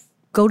better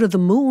go to the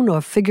moon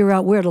or figure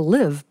out where to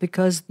live,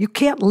 because you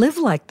can't live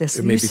like this.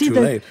 It may be too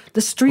late.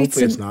 The streets.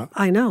 Hopefully it's not.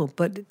 I know,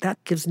 but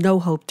that gives no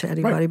hope to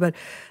anybody. Right. But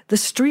the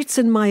streets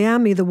in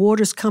Miami, the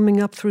water's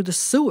coming up through the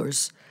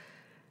sewers.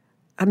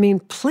 I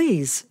mean,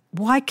 please,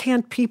 why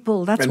can't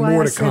people? That's why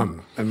I said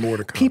and more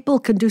to come. People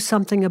can do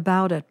something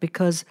about it,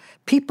 because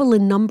people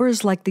in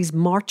numbers like these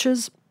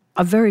marches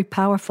are very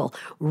powerful.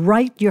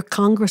 Write your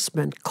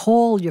congressman,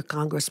 call your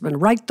congressman,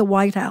 write the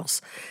White House,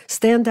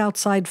 stand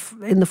outside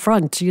in the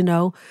front,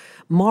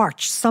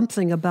 march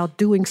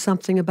doing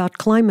something about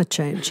climate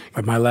change.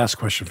 My last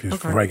question for you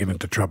before I get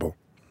into trouble,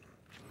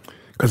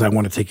 because I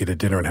want to take you to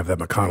dinner and have that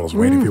McConnell's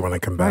waiting if you want to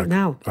come back. Right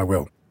now. I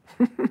will.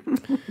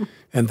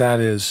 And that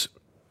is,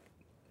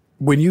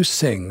 when you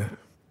sing,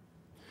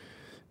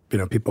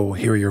 people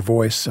hear your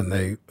voice and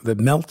that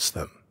melts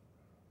them.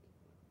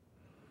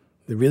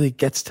 It really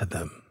gets to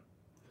them.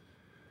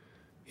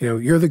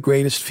 You're the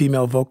greatest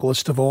female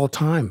vocalist of all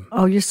time.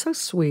 Oh, you're so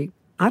sweet.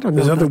 I don't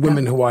know. There's other about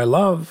women that. who I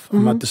love.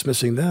 I'm not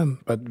dismissing them,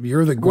 but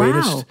you're the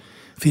greatest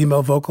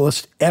female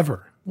vocalist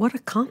ever. What a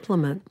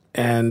compliment.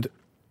 And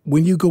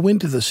when you go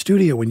into the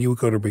studio, when you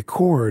go to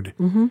record,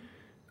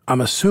 I'm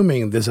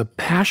assuming there's a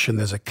passion,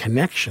 there's a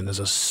connection, there's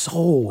a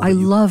soul. I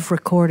love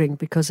recording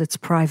because it's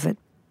private.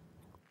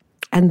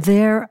 And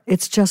there,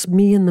 it's just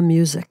me and the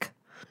music.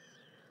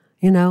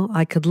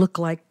 I could look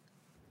like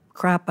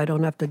crap. I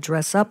don't have to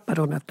dress up. I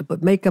don't have to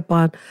put makeup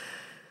on.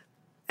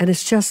 And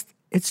it's just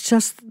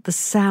the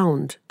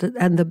sound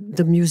and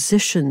the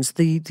musicians,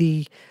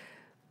 the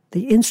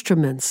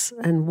instruments,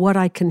 and what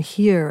I can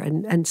hear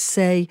and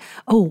say,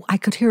 oh, I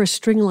could hear a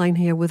string line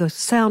here with a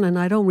sound, and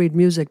I don't read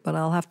music, but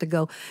I'll have to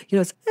go,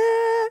 it's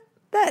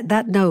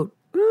that note.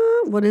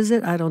 What is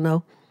it? I don't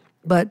know.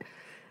 But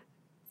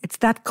it's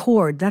that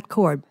chord.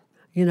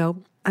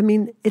 I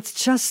mean,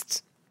 it's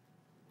just,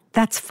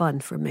 that's fun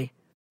for me.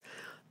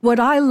 What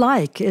I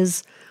like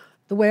is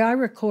the way I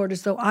record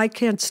is though I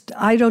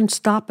don't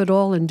stop at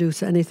all and do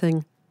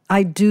anything.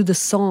 I do the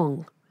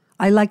song.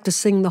 I like to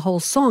sing the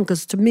whole song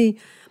because to me,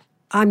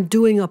 I'm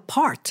doing a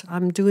part.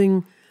 I'm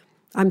doing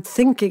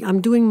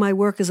my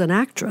work as an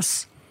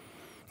actress.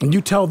 And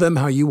you tell them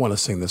how you want to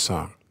sing the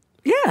song.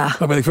 Yeah.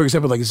 Like, for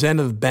example, like Zen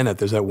of Bennett,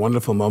 there's that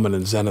wonderful moment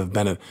in Zen of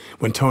Bennett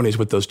when Tony's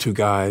with those two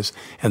guys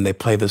and they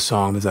play the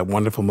song. There's that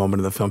wonderful moment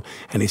in the film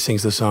and he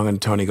sings the song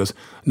and Tony goes,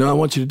 no, I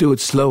want you to do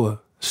it slower.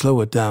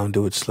 Slow it down,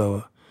 do it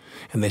slower.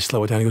 And they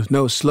slow it down. He goes,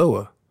 no,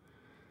 slower.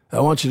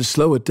 I want you to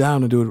slow it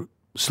down and do it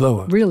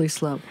slower. Really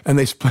slow. And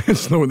they play it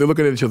slow and they're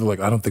looking at each other like,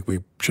 I don't think we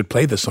should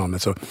play this song.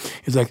 And so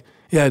he's like,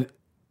 yeah,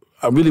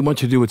 I really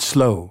want you to do it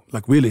slow,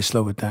 like really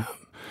slow it down.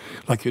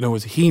 Like,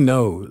 he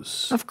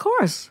knows. Of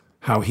course.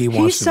 How he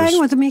wants to. He sang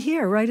with me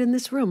here, right in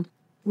this room.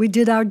 We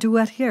did our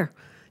duet here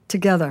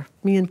together,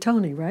 me and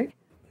Tony, right?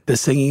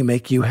 Does singing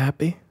make you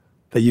happy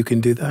that you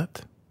can do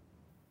that?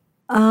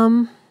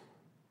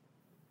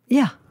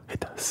 Yeah. It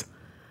does.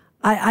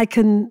 I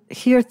can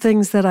hear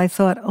things that I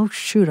thought, oh,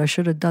 shoot, I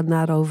should have done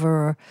that over,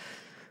 or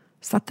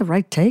is that the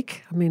right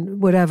take? I mean,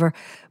 whatever.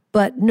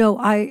 But no,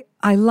 I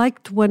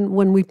liked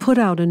when we put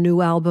out a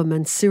new album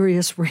and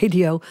Sirius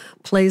Radio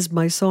plays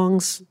my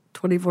songs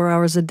 24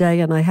 hours a day,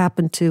 and I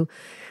happen to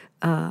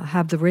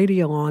have the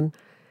radio on.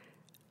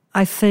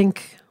 I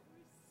think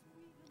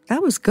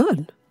that was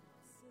good.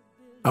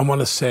 I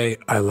want to say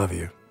I love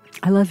you.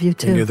 I love you,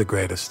 too. And you're the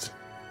greatest.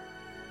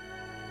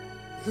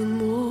 The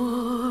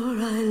more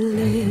I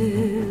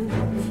live,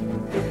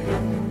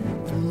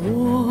 the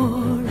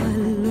more I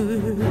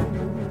learn.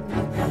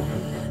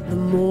 The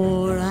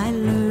more I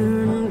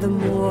learn, the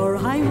more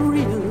I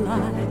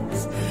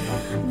realize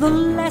the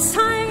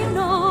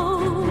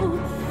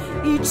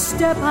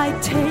step I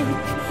take,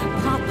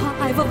 Papa,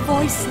 I've a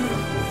voice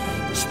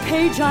now. Each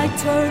page I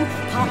turn,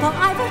 Papa,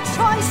 I've a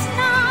choice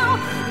now.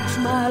 Each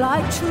mile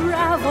I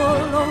travel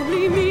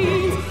only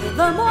means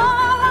the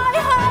more I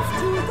have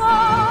to go.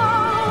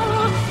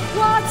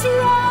 What's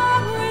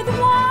wrong with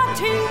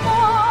wanting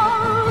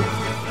more?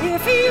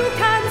 If you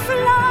can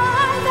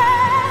fly,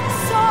 then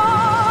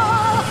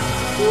soar.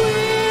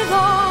 With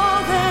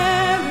all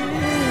there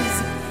is,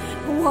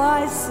 why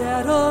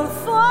settle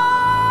for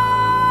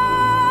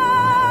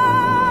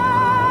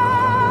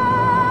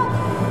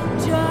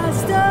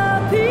just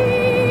a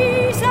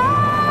piece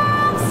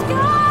of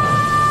sky?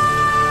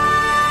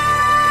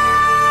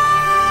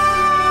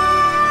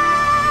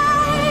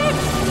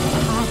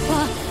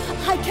 Papa,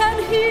 I can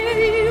hear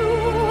you.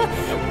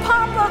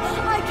 Papa,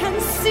 I can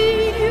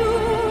see you.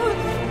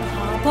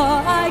 Papa,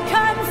 I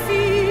can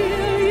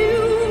feel you.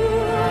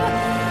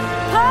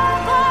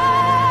 Papa,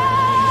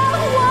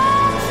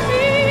 watch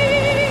me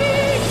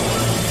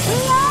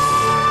fly.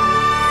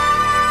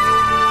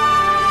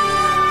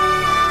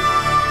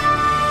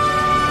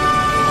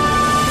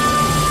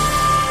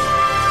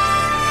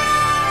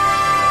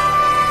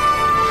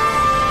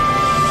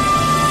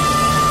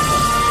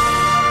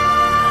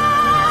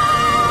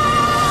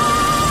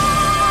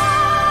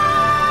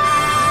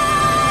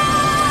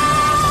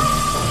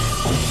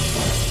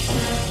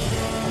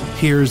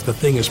 Here's the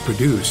Thing is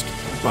produced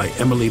by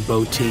Emily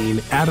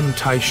Botine, Adam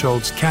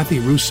Teicholz, Kathy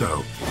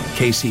Russo,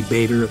 Casey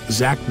Bader,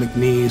 Zach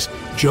McNeese,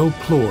 Joe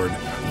Plord,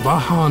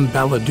 Vahan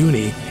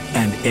Baladouni,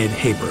 and Ed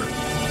Haber.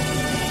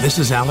 This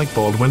is Alec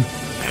Baldwin,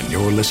 and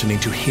you're listening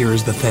to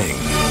Here's the Thing.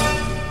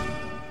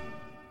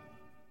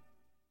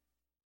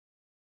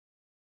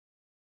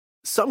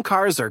 Some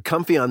cars are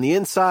comfy on the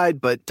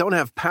inside but don't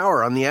have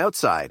power on the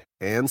outside.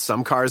 And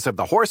some cars have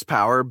the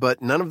horsepower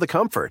but none of the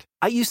comfort.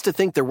 I used to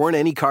think there weren't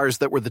any cars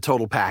that were the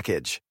total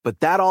package.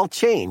 But that all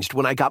changed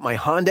when I got my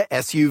Honda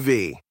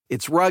SUV.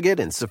 It's rugged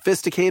and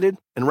sophisticated,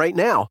 and right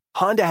now,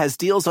 Honda has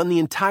deals on the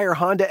entire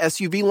Honda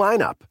SUV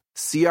lineup.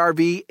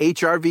 CR-V,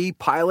 HR-V,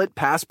 Pilot,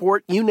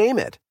 Passport, you name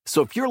it.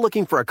 So if you're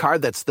looking for a car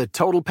that's the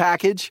total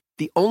package,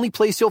 the only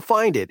place you'll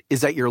find it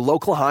is at your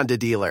local Honda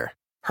dealer.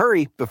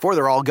 Hurry before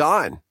they're all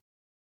gone.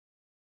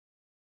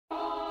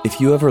 If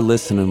you ever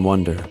listen and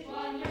wonder,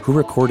 who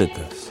recorded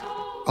this?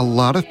 A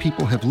lot of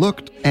people have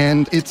looked,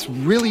 and it's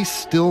really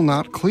still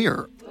not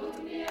clear.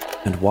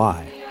 And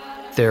why?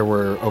 There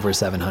were over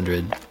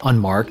 700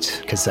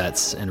 unmarked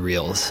cassettes and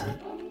reels.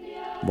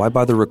 Why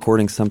bother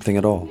recording something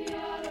at all?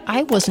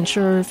 I wasn't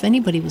sure if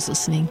anybody was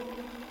listening.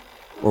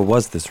 Or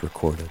was this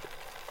recorded?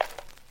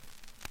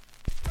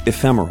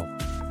 Ephemeral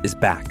is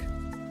back.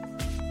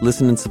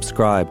 Listen and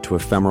subscribe to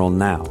Ephemeral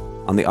now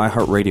on the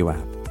iHeartRadio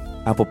app,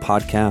 Apple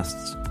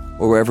Podcasts,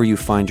 or wherever you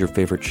find your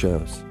favorite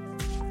shows.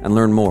 And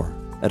learn more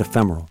at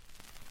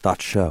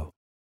ephemeral.show.